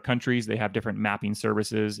know other countries, they have different mapping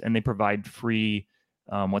services, and they provide free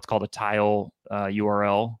what's called a tile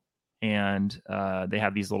URL. And they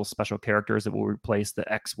have these little special characters that will replace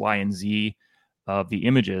the X, Y, and Z of the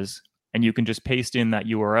images. And you can just paste in that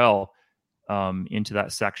URL into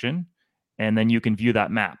that section, and then you can view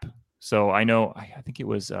that map. So I know, I think it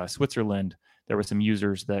was Switzerland. There were some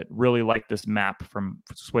users that really liked this map from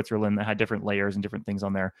Switzerland that had different layers and different things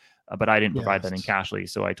on there, but I didn't provide that in Cachly.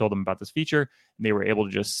 So I told them about this feature, and they were able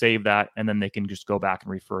to just save that, and then they can just go back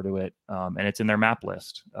and refer to it, and it's in their map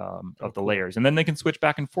list of the layers. And then they can switch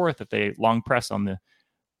back and forth if they long press on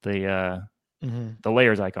the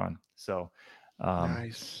layers icon. So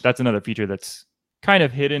that's another feature that's kind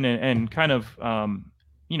of hidden and kind of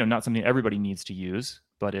not something everybody needs to use,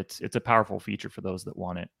 but it's a powerful feature for those that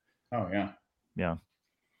want it. Oh yeah. Yeah.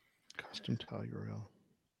 Custom tile URL.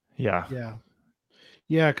 Yeah. Yeah.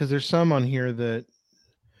 Yeah, because there's some on here that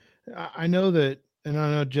I know that, and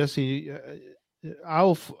I know Jesse,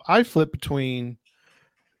 I flip between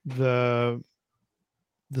the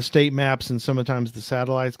state maps and sometimes the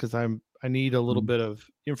satellites because I need a little bit of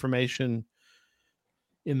information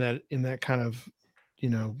in that kind of,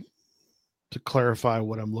 to clarify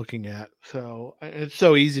what I'm looking at. So it's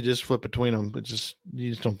so easy to just flip between them, but you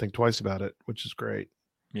just don't think twice about it, which is great.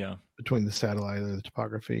 Yeah. Between the satellite or the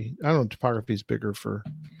topography. I don't know if topography is bigger for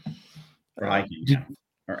hiking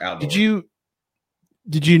or outdoor.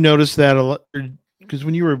 Did you notice that a lot? Because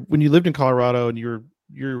when you lived in Colorado and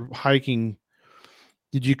you're hiking,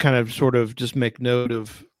 did you kind of sort of just make note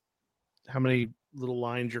of how many little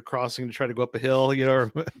lines you're crossing to try to go up a hill,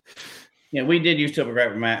 or Yeah, we did use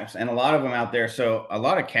topographic maps, and a lot of them out there. So a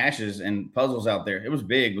lot of caches and puzzles out there, it was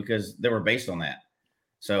big because they were based on that.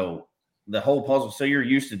 So the whole puzzle, so you're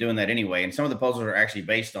used to doing that anyway. And some of the puzzles are actually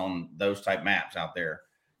based on those type maps out there.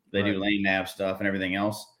 They do lane nav stuff and everything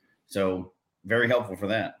else. So very helpful for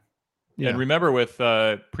that. Yeah. And remember, with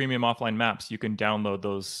premium offline maps, you can download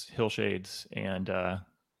those hillshades and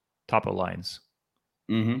topo lines.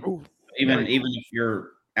 Mm-hmm. Ooh, even if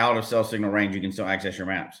you're out of cell signal range, you can still access your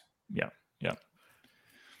maps.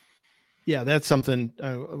 Yeah, that's something.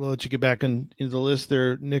 I'll let you get back into the list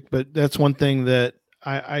there, Nick. But that's one thing that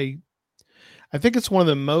I think it's one of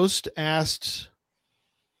the most asked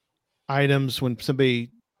items when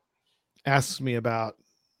somebody asks me about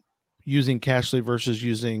using Cachly versus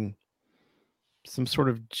using some sort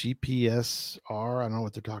of GPSR. I don't know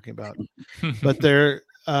what they're talking about, but they're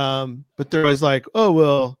always like, oh,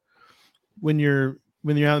 well, when you're out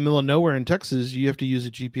in the middle of nowhere in Texas, you have to use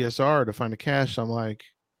a GPSR to find a cache. I'm like,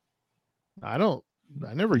 I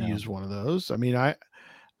never used one of those. I mean,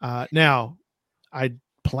 now I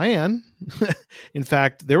plan. In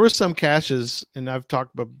fact, there were some caches, and I've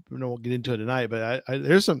talked about, won't get into it tonight, but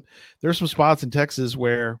there's some spots in Texas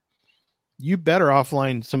where you better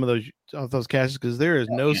offline some of those caches because there is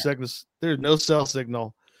no signal. There's no cell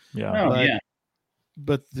signal. Yeah.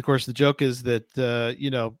 But of course, the joke is that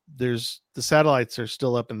there's the satellites are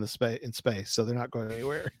still up in space, so they're not going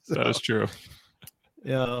anywhere. So, that is true.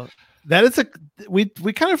 Yeah, that is we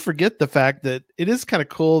kind of forget the fact that it is kind of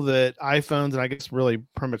cool that iPhones, and I guess really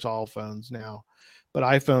pretty much all phones now, but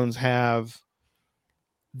iPhones have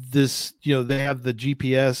this. They have the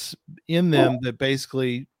GPS in them that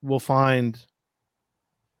basically will find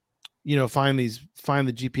the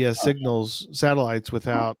GPS signals, satellites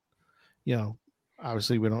without,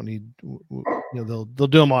 obviously we don't need, they'll do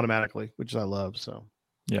them automatically, which I love. So,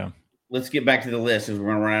 yeah. Let's get back to the list because we're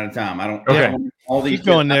going to run out of time. I don't have all these Keep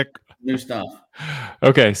going, Nick. New stuff.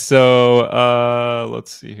 Okay. So,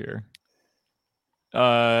 let's see here.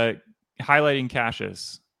 Highlighting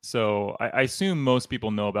caches. So I assume most people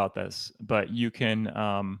know about this, but you can,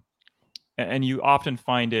 and you often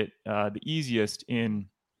find it the easiest in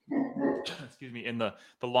the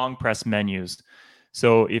long press menus.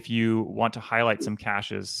 So if you want to highlight some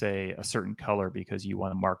caches, say a certain color because you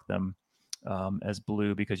want to mark them as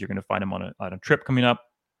blue because you're going to find them on a trip coming up,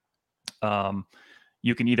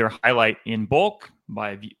 you can either highlight in bulk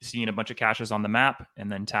by seeing a bunch of caches on the map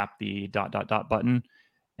and then tap the ... button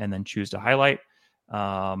and then choose to highlight.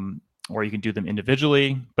 Or you can do them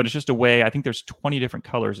individually, but it's just a way. I think there's 20 different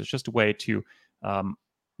colors. It's just a way to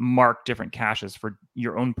mark different caches for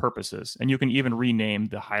your own purposes, and you can even rename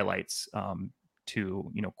the highlights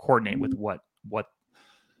to coordinate with what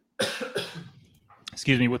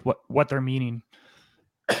excuse me, with what they're meaning.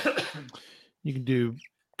 You can do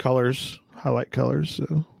colors, highlight colors,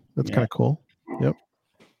 so that's kind of cool. Yep.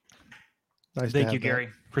 Nice. Thank you, Gary,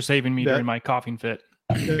 for saving me during my coughing fit.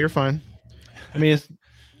 No, you're fine. I mean,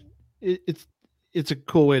 it's a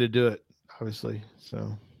cool way to do it, obviously.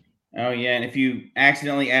 So. Oh yeah, and if you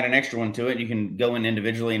accidentally add an extra one to it, you can go in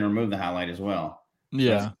individually and remove the highlight as well.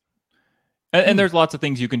 Yeah. And there's lots of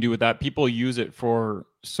things you can do with that. People use it for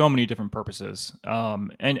so many different purposes.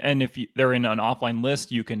 And if they're in an offline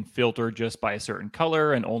list, you can filter just by a certain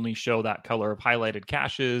color and only show that color of highlighted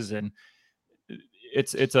caches. And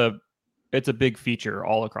it's a big feature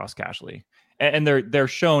all across Cachly. And they're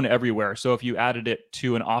shown everywhere. So if you added it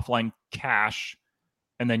to an offline cache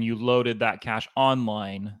and then you loaded that cache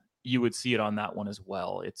online, you would see it on that one as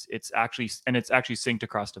well. It's actually synced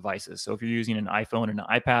across devices. So if you're using an iPhone and an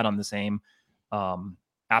iPad on the same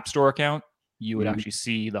App Store account, you would actually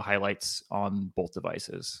see the highlights on both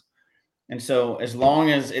devices. And so as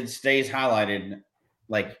long as it stays highlighted,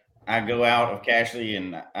 like I go out of Cachly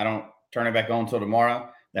and I don't turn it back on until tomorrow,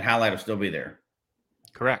 that highlight will still be there.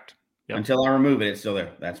 Correct. Yep. Until I remove it, it's still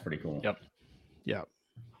there. That's pretty cool. Yep. Yeah.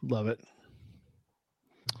 Love it.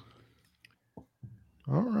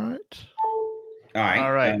 All right.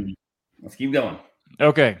 Let's keep going.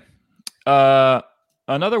 Okay.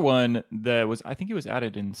 Another one that was, I think it was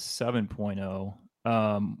added in 7.0,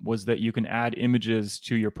 was that you can add images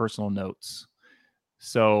to your personal notes.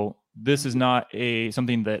 So this is not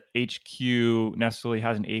something that HQ necessarily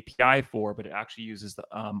has an API for, but it actually uses the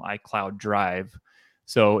iCloud Drive.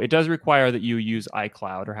 So it does require that you use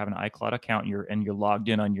iCloud or have an iCloud account and you're logged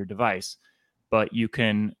in on your device. But you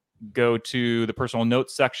can go to the personal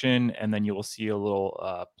notes section, and then you will see a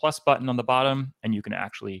little plus button on the bottom, and you can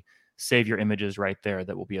actually save your images right there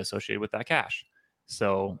that will be associated with that cache.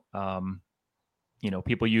 So,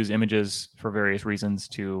 people use images for various reasons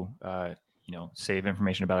to, save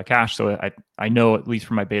information about a cache. So I know, at least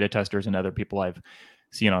from my beta testers and other people I've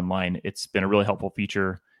seen online, it's been a really helpful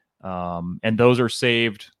feature. And those are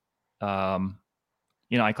saved,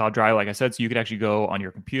 iCloud Drive, like I said, so you could actually go on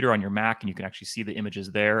your computer, on your Mac, and you can actually see the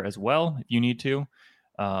images there as well if you need to.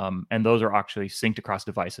 And those are actually synced across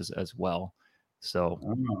devices as well. So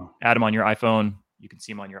add them on your iPhone. You can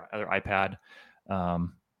see them on your other iPad,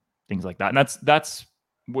 things like that. And that's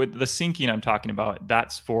with the syncing I'm talking about.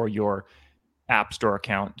 That's for your App Store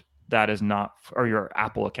account. That is not, or your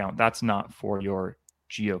Apple account. That's not for your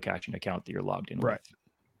geocaching account that you're logged in Right.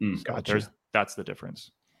 with. So Gotcha. That's the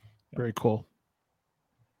difference. Very cool.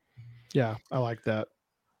 Yeah, I like that.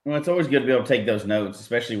 Well, it's always good to be able to take those notes,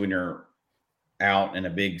 especially when you're out in a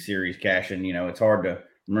big series caching. It's hard to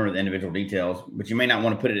remember the individual details, but you may not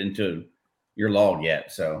want to put it into your log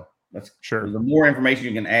yet. So that's sure. The more information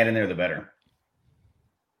you can add in there, the better.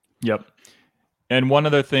 Yep. And one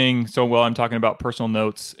other thing, so while I'm talking about personal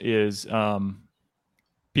notes, is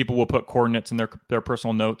people will put coordinates in their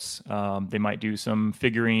personal notes. They might do some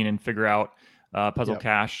figuring and figure out puzzle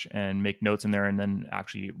cache and make notes in there, and then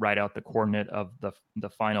actually write out the coordinate of the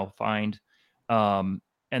final find. And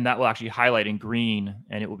that will actually highlight in green,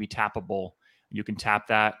 and it will be tappable. You can tap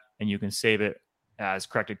that, and you can save it as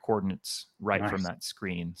corrected coordinates right from that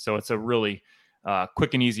screen. So it's a really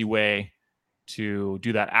quick and easy way to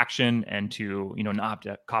do that action, and to not have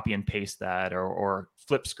to copy and paste that or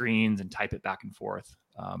flip screens and type it back and forth.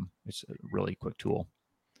 It's a really quick tool.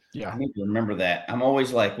 Yeah, I need to remember that. I'm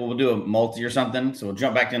always like, well, we'll do a multi or something, so we'll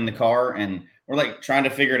jump back in the car, and we're like trying to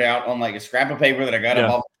figure it out on like a scrap of paper that I got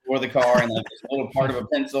off before the car, and like this little part of a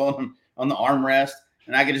pencil on the armrest,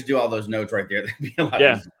 and I could just do all those notes right there. That'd be a lot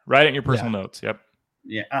easier. Write it in your personal notes. Yep.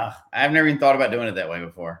 Yeah, I've never even thought about doing it that way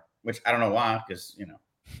before, which I don't know why, because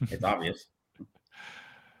it's obvious.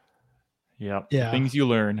 Yeah. Things you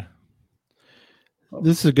learn.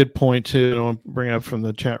 This is a good point too. I don't want to bring it up from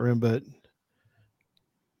the chat room, but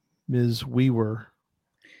Ms. Weaver,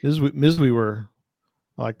 I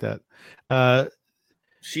like that.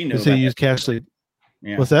 She knew. They use Cachly.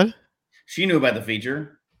 Yeah. What's that? She knew about the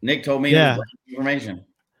feature. Nick told me information.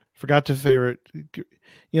 Forgot to favorite.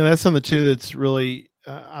 That's something too that's really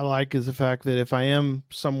I like, is the fact that if I am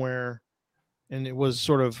somewhere and it was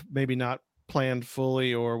sort of maybe not planned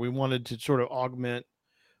fully, or we wanted to sort of augment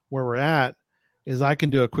where we're at, is I can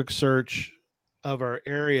do a quick search of our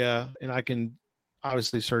area, and I can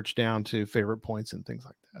obviously search down to favorite points and things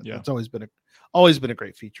like that. Yeah. It's always been a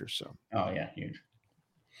great feature. So. Oh yeah. Huge.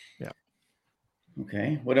 Yeah.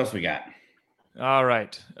 Okay. What else we got? All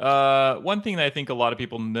right. One thing that I think a lot of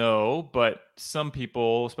people know, but some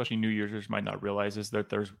people, especially new users, might not realize, is that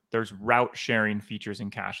there's route sharing features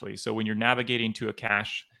in Cachly. So when you're navigating to a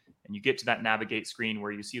cache and you get to that navigate screen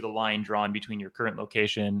where you see the line drawn between your current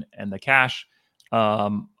location and the cache,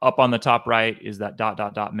 up on the top right is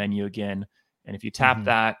that ... menu again. And if you tap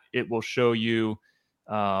that, it will show you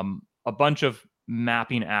a bunch of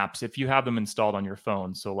mapping apps if you have them installed on your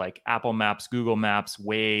phone. So like Apple Maps, Google Maps,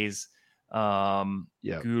 Waze,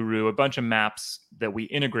 Guru, a bunch of maps that we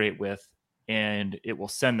integrate with, and it will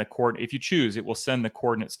send the coordinate. If you choose, it will send the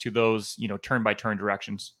coordinates to those, turn-by-turn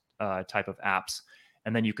directions type of apps.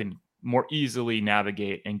 And then you can more easily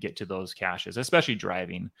navigate and get to those caches, especially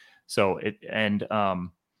driving. So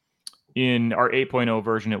in our 8.0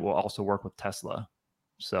 version, it will also work with Tesla.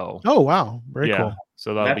 So wow, very cool.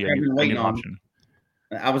 So that'll be a new option.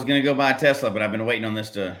 I was going to go buy a Tesla, but I've been waiting on this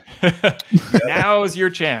to. Now's your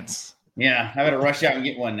chance. Yeah, I got to rush out and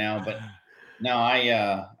get one now. But no,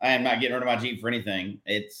 I am not getting rid of my Jeep for anything.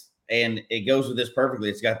 And it goes with this perfectly.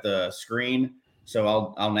 It's got the screen,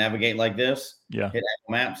 so I'll navigate like this. Yeah. Hit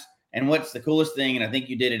Apple Maps. And what's the coolest thing? And I think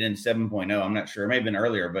you did it in 7.0. I'm not sure. It may have been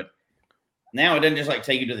earlier, but now it doesn't just like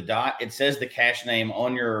take you to the dot. It says the cache name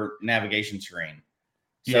on your navigation screen.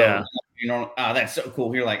 So, that's so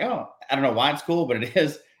cool. You're like, oh, I don't know why it's cool, but it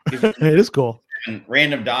is. It is cool.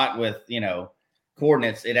 Random dot with,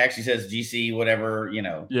 coordinates. It actually says GC, whatever,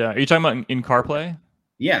 Yeah. Are you talking about in CarPlay?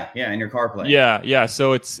 Yeah. In your CarPlay. Yeah.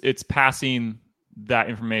 So it's passing that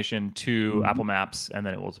information to Apple Maps, and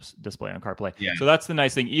then it will display on CarPlay. Yeah. So that's the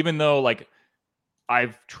nice thing. Even though like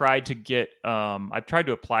I've tried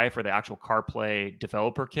to apply for the actual CarPlay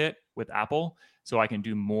developer kit with Apple, so I can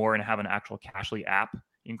do more and have an actual Cachly app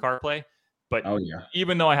in CarPlay. But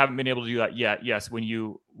even though I haven't been able to do that yet, yes, when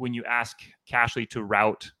you ask Cachly to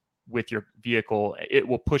route with your vehicle, it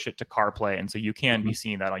will push it to CarPlay, and so you can be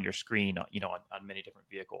seeing that on your screen, on many different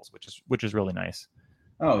vehicles, which is really nice.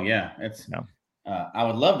 Oh yeah, I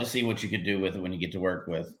would love to see what you could do with it when you get to work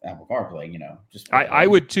with Apple CarPlay. I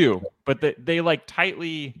would too, but they like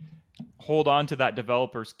tightly hold on to that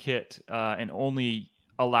developer's kit and only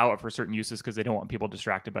allow it for certain uses because they don't want people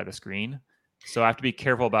distracted by the screen. So I have to be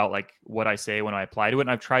careful about like what I say when I apply to it.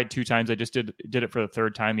 And I've tried 2 times. I just did it for the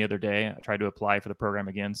 3rd time the other day. I tried to apply for the program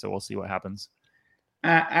again, so we'll see what happens.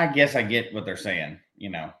 I guess I get what they're saying,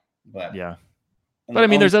 but yeah, But I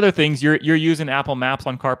mean, there's other things. You're using Apple Maps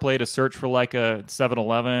on CarPlay to search for like a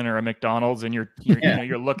 7-Eleven or a McDonald's, and you're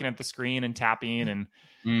you're looking at the screen and tapping, and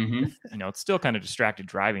it's still kind of distracted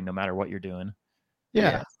driving, no matter what you're doing.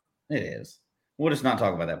 Yeah, it is. We'll just not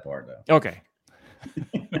talk about that part though. Okay.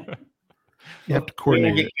 You have to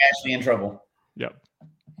coordinate. We'll get Ashley in trouble. Yep.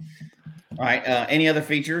 All right. Any other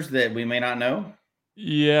features that we may not know?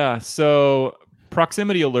 Yeah. So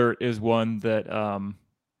proximity alert is one that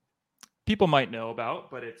people might know about,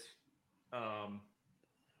 but it's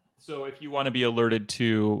so if you want to be alerted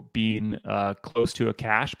to being close to a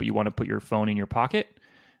cache, but you want to put your phone in your pocket,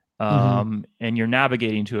 and you're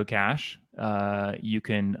navigating to a cache, you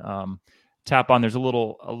can tap on. There's a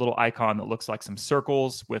little icon that looks like some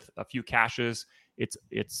circles with a few caches.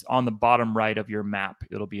 It's on the bottom right of your map.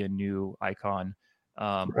 It'll be a new icon,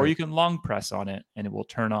 or you can long press on it and it will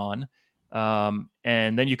turn on.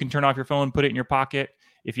 And then you can turn off your phone, put it in your pocket.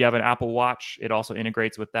 If you have an Apple Watch, it also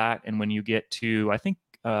integrates with that. And when you get to, I think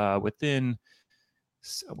within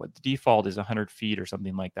what the default is 100 feet or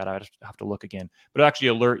something like that. I have to look again, but it'll actually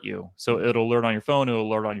alert you. So it'll alert on your phone, it'll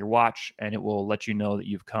alert on your watch, and it will let you know that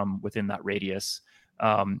you've come within that radius.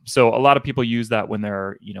 So a lot of people use that when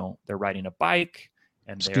they're riding a bike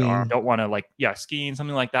and they don't want to skiing,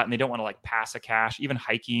 something like that. And they don't want to pass a cache, even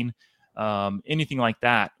hiking, anything like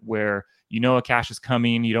that, where a cache is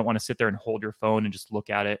coming. You don't want to sit there and hold your phone and just look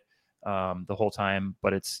at it the whole time,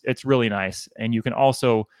 but it's really nice. And you can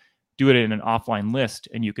also do it in an offline list,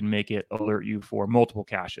 and you can make it alert you for multiple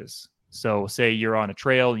caches. So say you're on a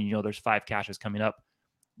trail and there's 5 caches coming up.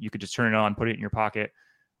 You could just turn it on, put it in your pocket,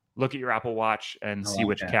 look at your Apple Watch, and see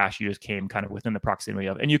which cache you just came kind of within the proximity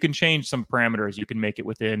of. And you can change some parameters. You can make it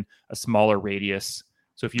within a smaller radius.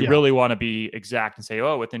 So if you really want to be exact and say,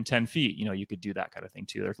 within 10 feet, you could do that kind of thing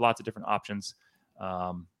too. There's lots of different options.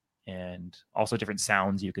 And also different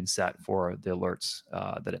sounds you can set for the alerts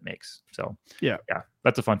that it makes. So yeah,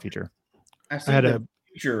 that's a fun feature. I had a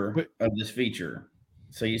feature of this feature.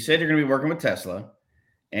 So you said you're going to be working with Tesla,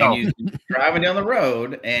 and you're driving down the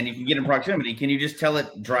road, and you can get in proximity. Can you just tell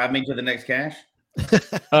it, drive me to the next cache?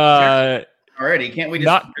 Already, can't we?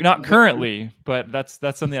 Just not currently, but that's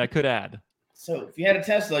something I could add. So if you had a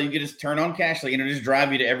Tesla, you could just turn on Cachly, and it'll just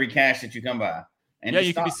drive you to every cache that you come by. And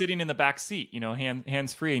you could be sitting in the back seat,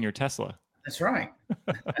 hands free in your Tesla. That's right.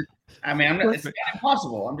 I mean, it's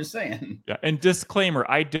impossible. I'm just saying. Yeah. And disclaimer,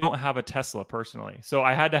 I don't have a Tesla personally. So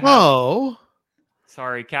I had to have.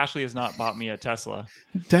 Sorry, Cachly has not bought me a Tesla.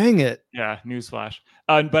 Dang it. Yeah, newsflash.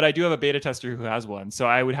 But I do have a beta tester who has one. So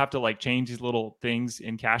I would have to change these little things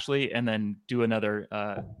in Cachly and then do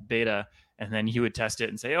another beta. And then he would test it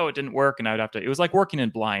and say, it didn't work. And I would have to, it was like working in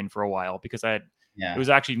blind for a while because it was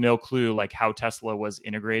actually no clue how Tesla was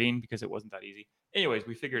integrating because it wasn't that easy. Anyways,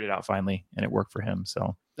 we figured it out finally and it worked for him.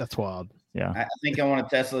 So that's wild. Yeah. I think I want a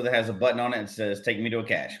Tesla that has a button on it that says, take me to a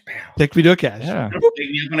cache. Take me to a cache. Yeah. Take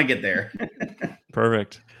me up when I get there.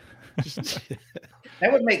 Perfect.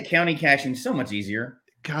 That would make county caching so much easier.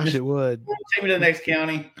 Gosh, it would. Take me to the next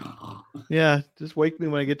county. Yeah. Just wake me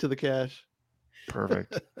when I get to the cache.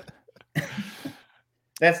 Perfect.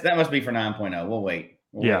 That must be for 9.0. We'll wait.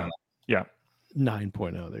 Yeah.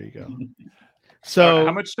 9.0. There you go. So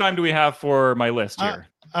how much time do we have for my list here?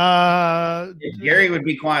 If Gary would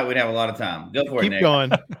be quiet, we'd have a lot of time. Go for it, Nick. Keep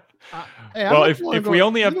going. Well, if we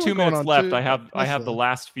only have 2 minutes left, I have the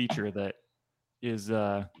last feature that is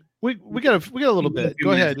we got a little bit.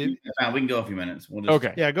 Go ahead. We can go a few minutes.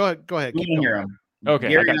 Okay. Yeah, go ahead. We can hear him. Okay.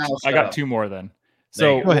 Gary I got 2 more then.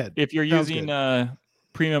 So go ahead. If you're using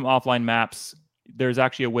premium offline maps, there's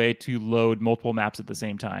actually a way to load multiple maps at the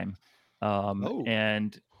same time.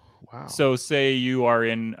 And wow. So say you are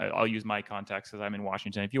in, I'll use my context because I'm in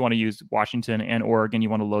Washington. If you want to use Washington and Oregon, you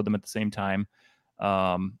want to load them at the same time.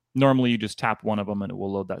 Normally you just tap one of them and it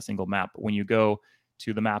will load that single map. But when you go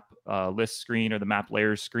to the map list screen or the map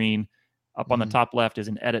layers screen, up on the top left is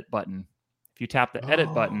an edit button. If you tap the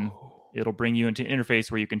edit button, it'll bring you into an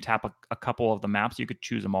interface where you can tap a couple of the maps. You could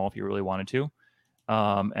choose them all if you really wanted to.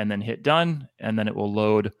 And then hit done, and then it will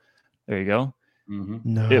load. There you go. Mm-hmm.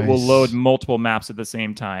 Nice. It will load multiple maps at the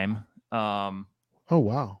same time. Oh,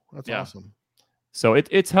 wow. That's awesome. So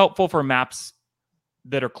it's helpful for maps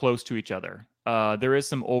that are close to each other. There is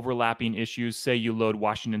some overlapping issues. Say you load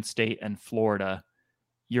Washington State and Florida,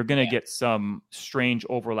 you're going to get some strange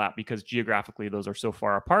overlap because geographically those are so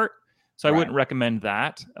far apart. So I wouldn't recommend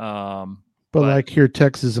that. But like here,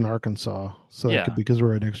 Texas and Arkansas. So that could be because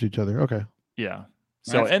we're right next to each other. Okay. Yeah.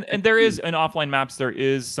 So, and there is in offline maps, there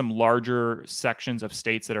is some larger sections of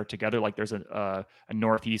states that are together. Like there's a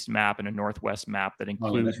Northeast map and a Northwest map that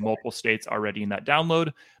includes multiple states already in that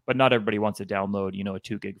download, but not everybody wants to download, a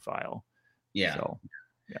 2 gig file. Yeah. So,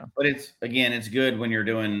 yeah. But it's good when you're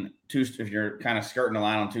doing if you're kind of skirting the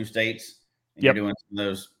line on 2 states and you're doing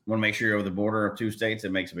those, want to make sure you're over the border of 2 states,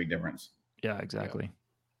 it makes a big difference. Yeah, exactly.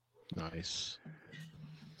 Yeah. Nice.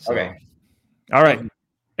 So, okay. All right.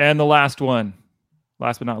 And the last one,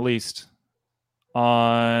 last but not least,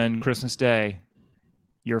 on Christmas Day,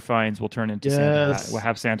 your finds will turn into Santa hats. We'll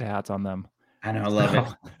have Santa hats on them. I know. I love it.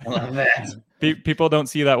 I love that. People don't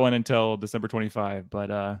see that one until December 25,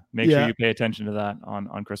 but make sure you pay attention to that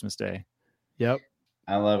on Christmas Day. Yep.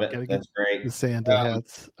 I love it. That's great. The Santa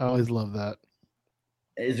hats. I always love that.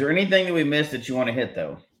 Is there anything that we missed that you want to hit,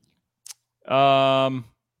 though?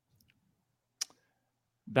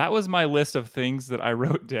 That was my list of things that I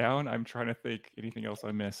wrote down. I'm trying to think anything else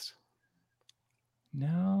I missed.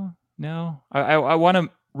 No. I want to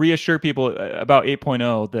reassure people about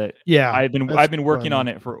 8.0 that I've been working on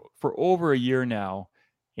it for over a year now,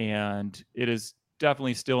 and it is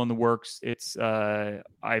definitely still in the works. It's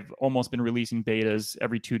I've almost been releasing betas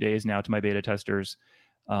every 2 days now to my beta testers.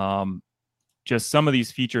 Just some of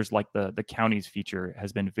these features, like the counties feature,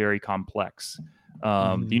 has been very complex.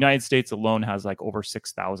 The United States alone has like over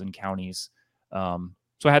 6,000 counties. So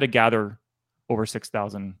I had to gather over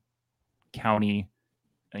 6,000 county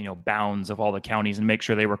bounds of all the counties and make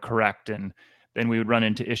sure they were correct. And then we would run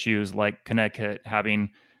into issues like Connecticut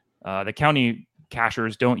having the county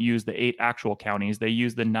cachers don't use the 8 actual counties. They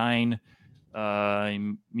use the 9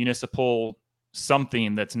 municipal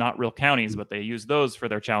something that's not real counties, but they use those for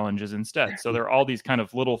their challenges instead. So there are all these kind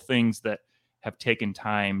of little things that have taken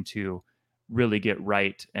time to really get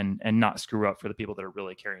right and not screw up for the people that are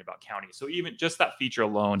really caring about counties. So even just that feature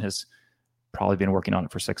alone has probably been working on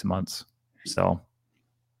it for 6 months. So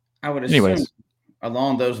I would assume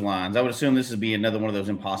along those lines, I would assume this would be another one of those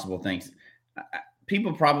impossible things.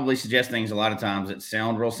 People probably suggest things a lot of times that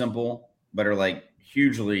sound real simple, but are like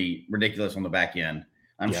hugely ridiculous on the back end.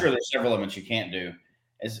 I'm sure there's several elements you can't do.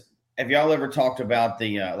 Have y'all ever talked about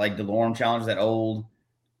the like DeLorme challenge? That old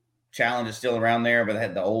challenge is still around there, but they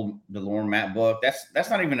had the old DeLorme map book. That's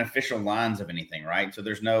not even official lines of anything, right? So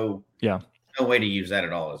there's no way to use that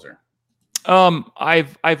at all, is there?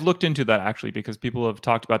 I've looked into that actually because people have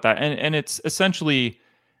talked about that, and it's essentially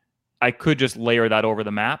I could just layer that over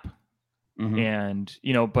the map, and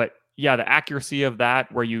but yeah, the accuracy of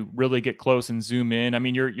that where you really get close and zoom in. I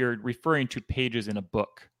mean, you're referring to pages in a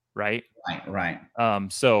book, right? Right.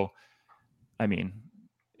 So, I mean,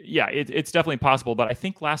 yeah, it's definitely possible. But I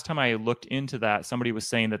think last time I looked into that, somebody was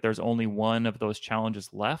saying that there's only one of those challenges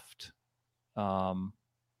left. I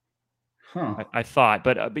thought,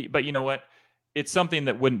 but you know what? It's something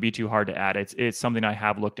that wouldn't be too hard to add. It's something I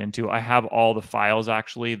have looked into. I have all the files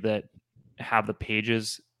actually that have the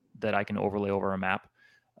pages that I can overlay over a map.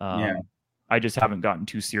 I just haven't gotten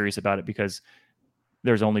too serious about it because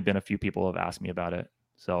there's only been a few people who have asked me about it.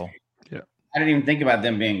 So I didn't even think about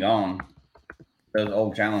them being gone. Those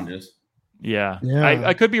old challenges. Yeah.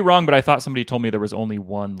 I could be wrong, but I thought somebody told me there was only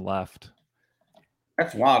one left.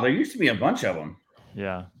 That's wild. There used to be a bunch of them.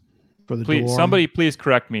 Yeah. Somebody please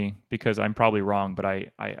correct me because I'm probably wrong, but I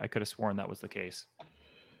could have sworn that was the case.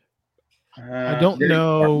 I don't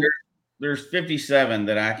know. There's 57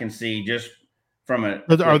 that I can see just from a.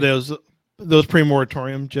 Are those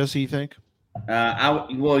pre-moratorium, Jesse, you think?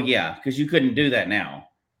 Yeah, because you couldn't do that now.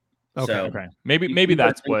 Okay. Maybe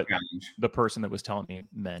that's what the person that was telling me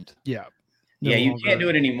meant. Yeah. You can't do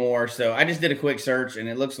it anymore. So I just did a quick search, and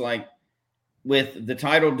it looks like with the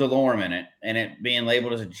title DeLorme in it and it being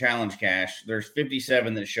labeled as a challenge cache, there's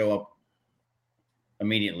 57 that show up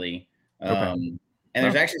immediately. And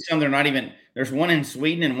there's actually some that are not even. There's one in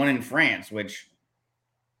Sweden and one in France, which,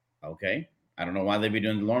 I don't know why they'd be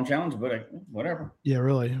doing the DeLorme challenge, but whatever. Yeah,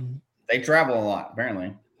 really. They travel a lot,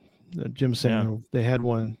 apparently. Jim saying they had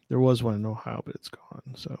one. There was one in Ohio, but it's gone.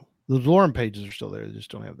 So the DeLorme pages are still there. They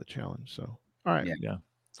just don't have the challenge. So all right. Yeah.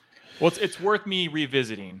 Well, it's worth me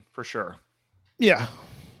revisiting for sure. Yeah.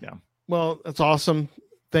 Well, that's awesome.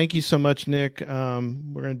 Thank you so much, Nick. We're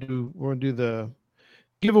gonna do the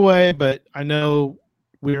giveaway, but I know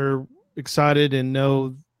we're excited and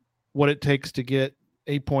know what it takes to get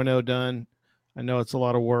 8.0 done. I know it's a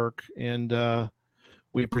lot of work, and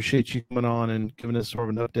we appreciate you coming on and giving us sort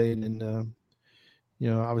of an update. And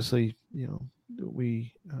obviously,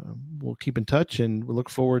 we will keep in touch, and we look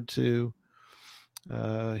forward to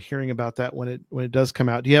hearing about that when it does come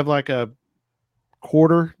out. Do you have like a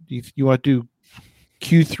quarter? Do you want to do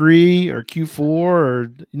Q3 or Q4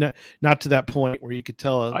 or not to that point where you could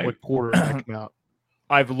tell what quarter it's come out?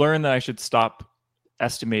 I've learned that I should stop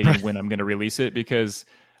estimating when I'm going to release it because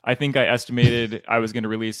I think I estimated I was going to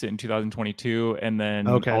release it in 2022, and then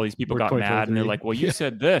all these people got mad, and they're like, "Well, you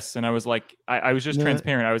said this," and I was like, I was just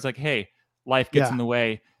transparent. I was like, "Hey, life gets in the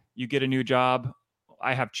way. You get a new job.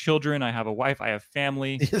 I have children. I have a wife. I have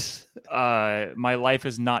family. Yes. My life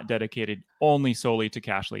is not dedicated solely to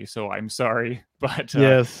Cachly. So I'm sorry, but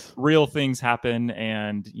real things happen,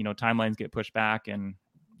 and timelines get pushed back, and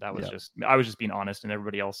that was I was just being honest, and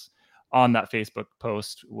everybody else on that Facebook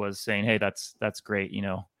post was saying, "Hey, that's great.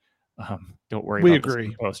 Don't worry we about agree.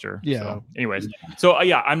 This poster." Yeah. So anyways,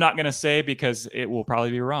 I'm not gonna say because it will probably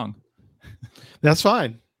be wrong. That's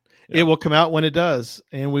fine. It will come out when it does,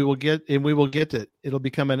 and we will get it. It'll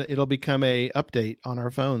become a update on our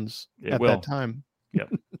phones that time. Yeah.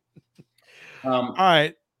 All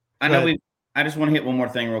right. I just want to hit one more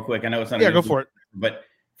thing real quick. I know it's not. Go for it. But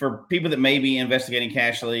for people that may be investigating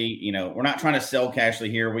Cachly, we're not trying to sell Cachly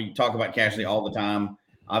here. We talk about Cachly all the time.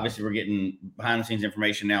 Obviously, we're getting behind the scenes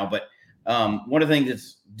information now. But one of the things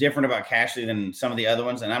that's different about Cachly than some of the other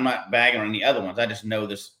ones, and I'm not bagging on any other ones, I just know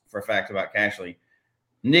this for a fact about Cachly.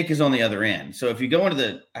 Nick is on the other end. So if you go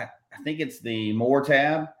into I think it's the More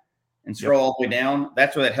tab and scroll all the way down,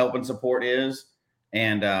 that's where that help and support is.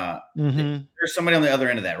 And there's somebody on the other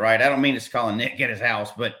end of that, right? I don't mean it's calling Nick at his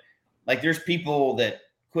house, but like there's people that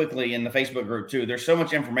quickly in the Facebook group too. There's so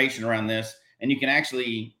much information around this, and you can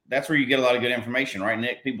actually, that's where you get a lot of good information, right,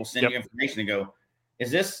 Nick? People send you information and go,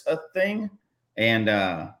 is this a thing? And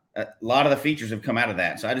a lot of the features have come out of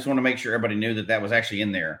that. So I just want to make sure everybody knew that was actually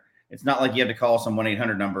in there. It's not like you have to call some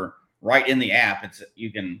 1-800 number right in the app. You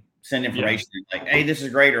can send information like, hey, this is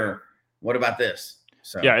great, or what about this?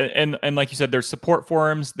 So and like you said, there's support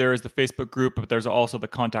forums, there is the Facebook group, but there's also the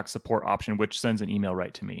contact support option, which sends an email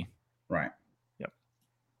right to me. Right. Yep.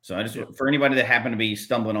 So I just for anybody that happened to be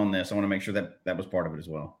stumbling on this, I want to make sure that was part of it as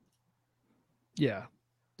well. Yeah,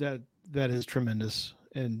 that is tremendous.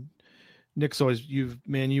 And Nick's you've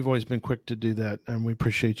always been quick to do that, and we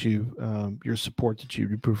appreciate you, your support that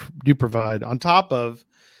you do provide on top of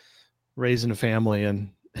raising a family and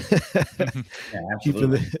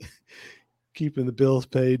keeping the bills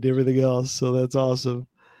paid and everything else. So that's awesome.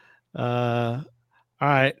 All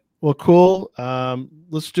right, well, cool.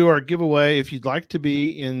 Let's do our giveaway. If you'd like to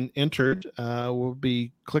be entered, we'll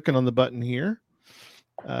be clicking on the button here.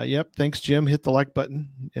 Yep. Thanks, Jim. Hit the like button.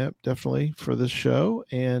 Yep, definitely for this show.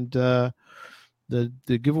 And the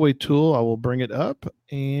giveaway tool, I will bring it up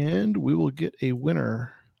and we will get a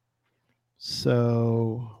winner.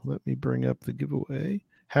 So let me bring up the giveaway.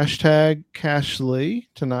 Hashtag Cachly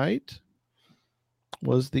tonight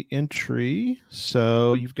was the entry.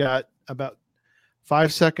 So you've got about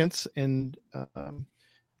 5 seconds. And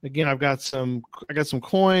again, I got some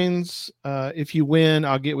coins. If you win,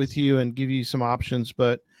 I'll get with you and give you some options.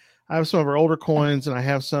 But I have some of our older coins, and I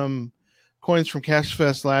have some coins from Cash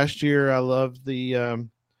Fest last year. I love the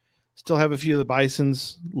still have a few of the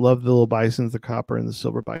bisons. Love the little bisons, the copper and the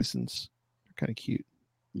silver bisons. They're kind of cute.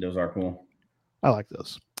 Those are cool. I like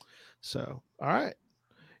those. So, all right.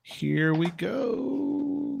 Here we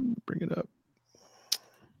go. Bring it up.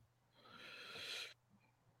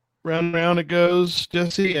 Round and round it goes,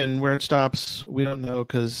 Jesse, and where it stops, we don't know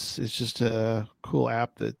because it's just a cool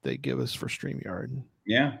app that they give us for StreamYard.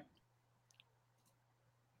 Yeah.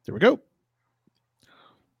 There we go.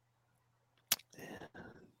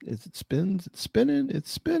 As it spins,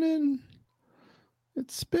 it's spinning.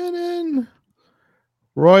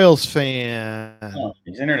 Royals fan. Oh,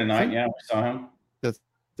 he's in here tonight. Yeah, we saw him.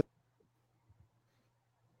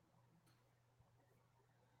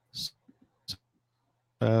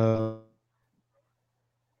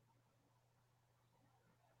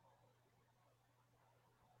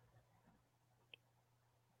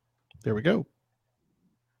 There we go.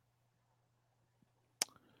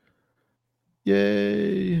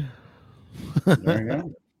 Yay. There you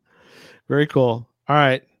go. Very cool. All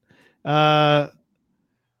right.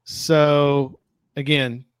 So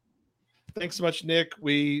again, thanks so much, Nick.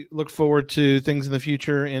 We look forward to things in the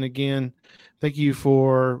future. And again, thank you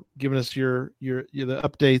for giving us the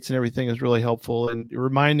updates, and everything is really helpful, and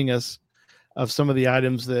reminding us of some of the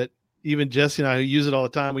items that even Jesse and I, who use it all the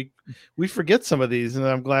time, we forget some of these, and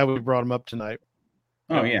I'm glad we brought them up tonight.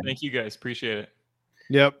 Oh yeah. Thank you guys. Appreciate it.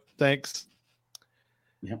 Yep. Thanks.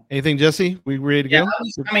 Yep. Anything, Jesse? We ready to go?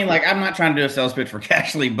 I mean, like, I'm not trying to do a sales pitch for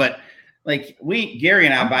Cachly, but like Gary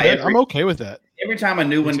and I buy it. I'm okay with that. Every time a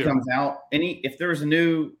new one comes out, if there's a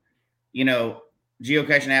new,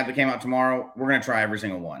 geocaching app that came out tomorrow, we're going to try every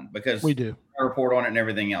single one because we do I report on it and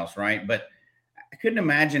everything else. Right. But I couldn't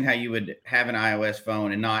imagine how you would have an iOS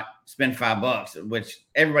phone and not spend $5, which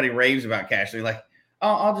everybody raves about Cachly. Like,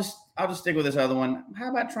 oh, I'll just stick with this other one.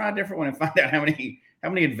 How about try a different one and find out how many how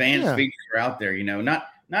many advanced features are out there?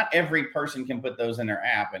 Not every person can put those in their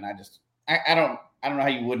app, and I don't know how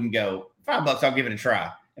you wouldn't go $5. I'll give it a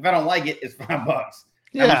try. If I don't like it, it's $5.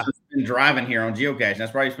 Yeah, I've been driving here on geocaching.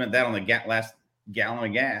 That's probably spent that on the last gallon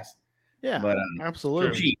of gas. Yeah, but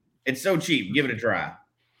absolutely cheap. It's so cheap. Give it a try.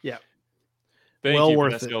 Yeah, Thank you for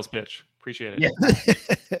that sales pitch. Appreciate it. Yeah.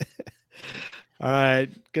 All right.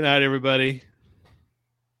 Good night, everybody.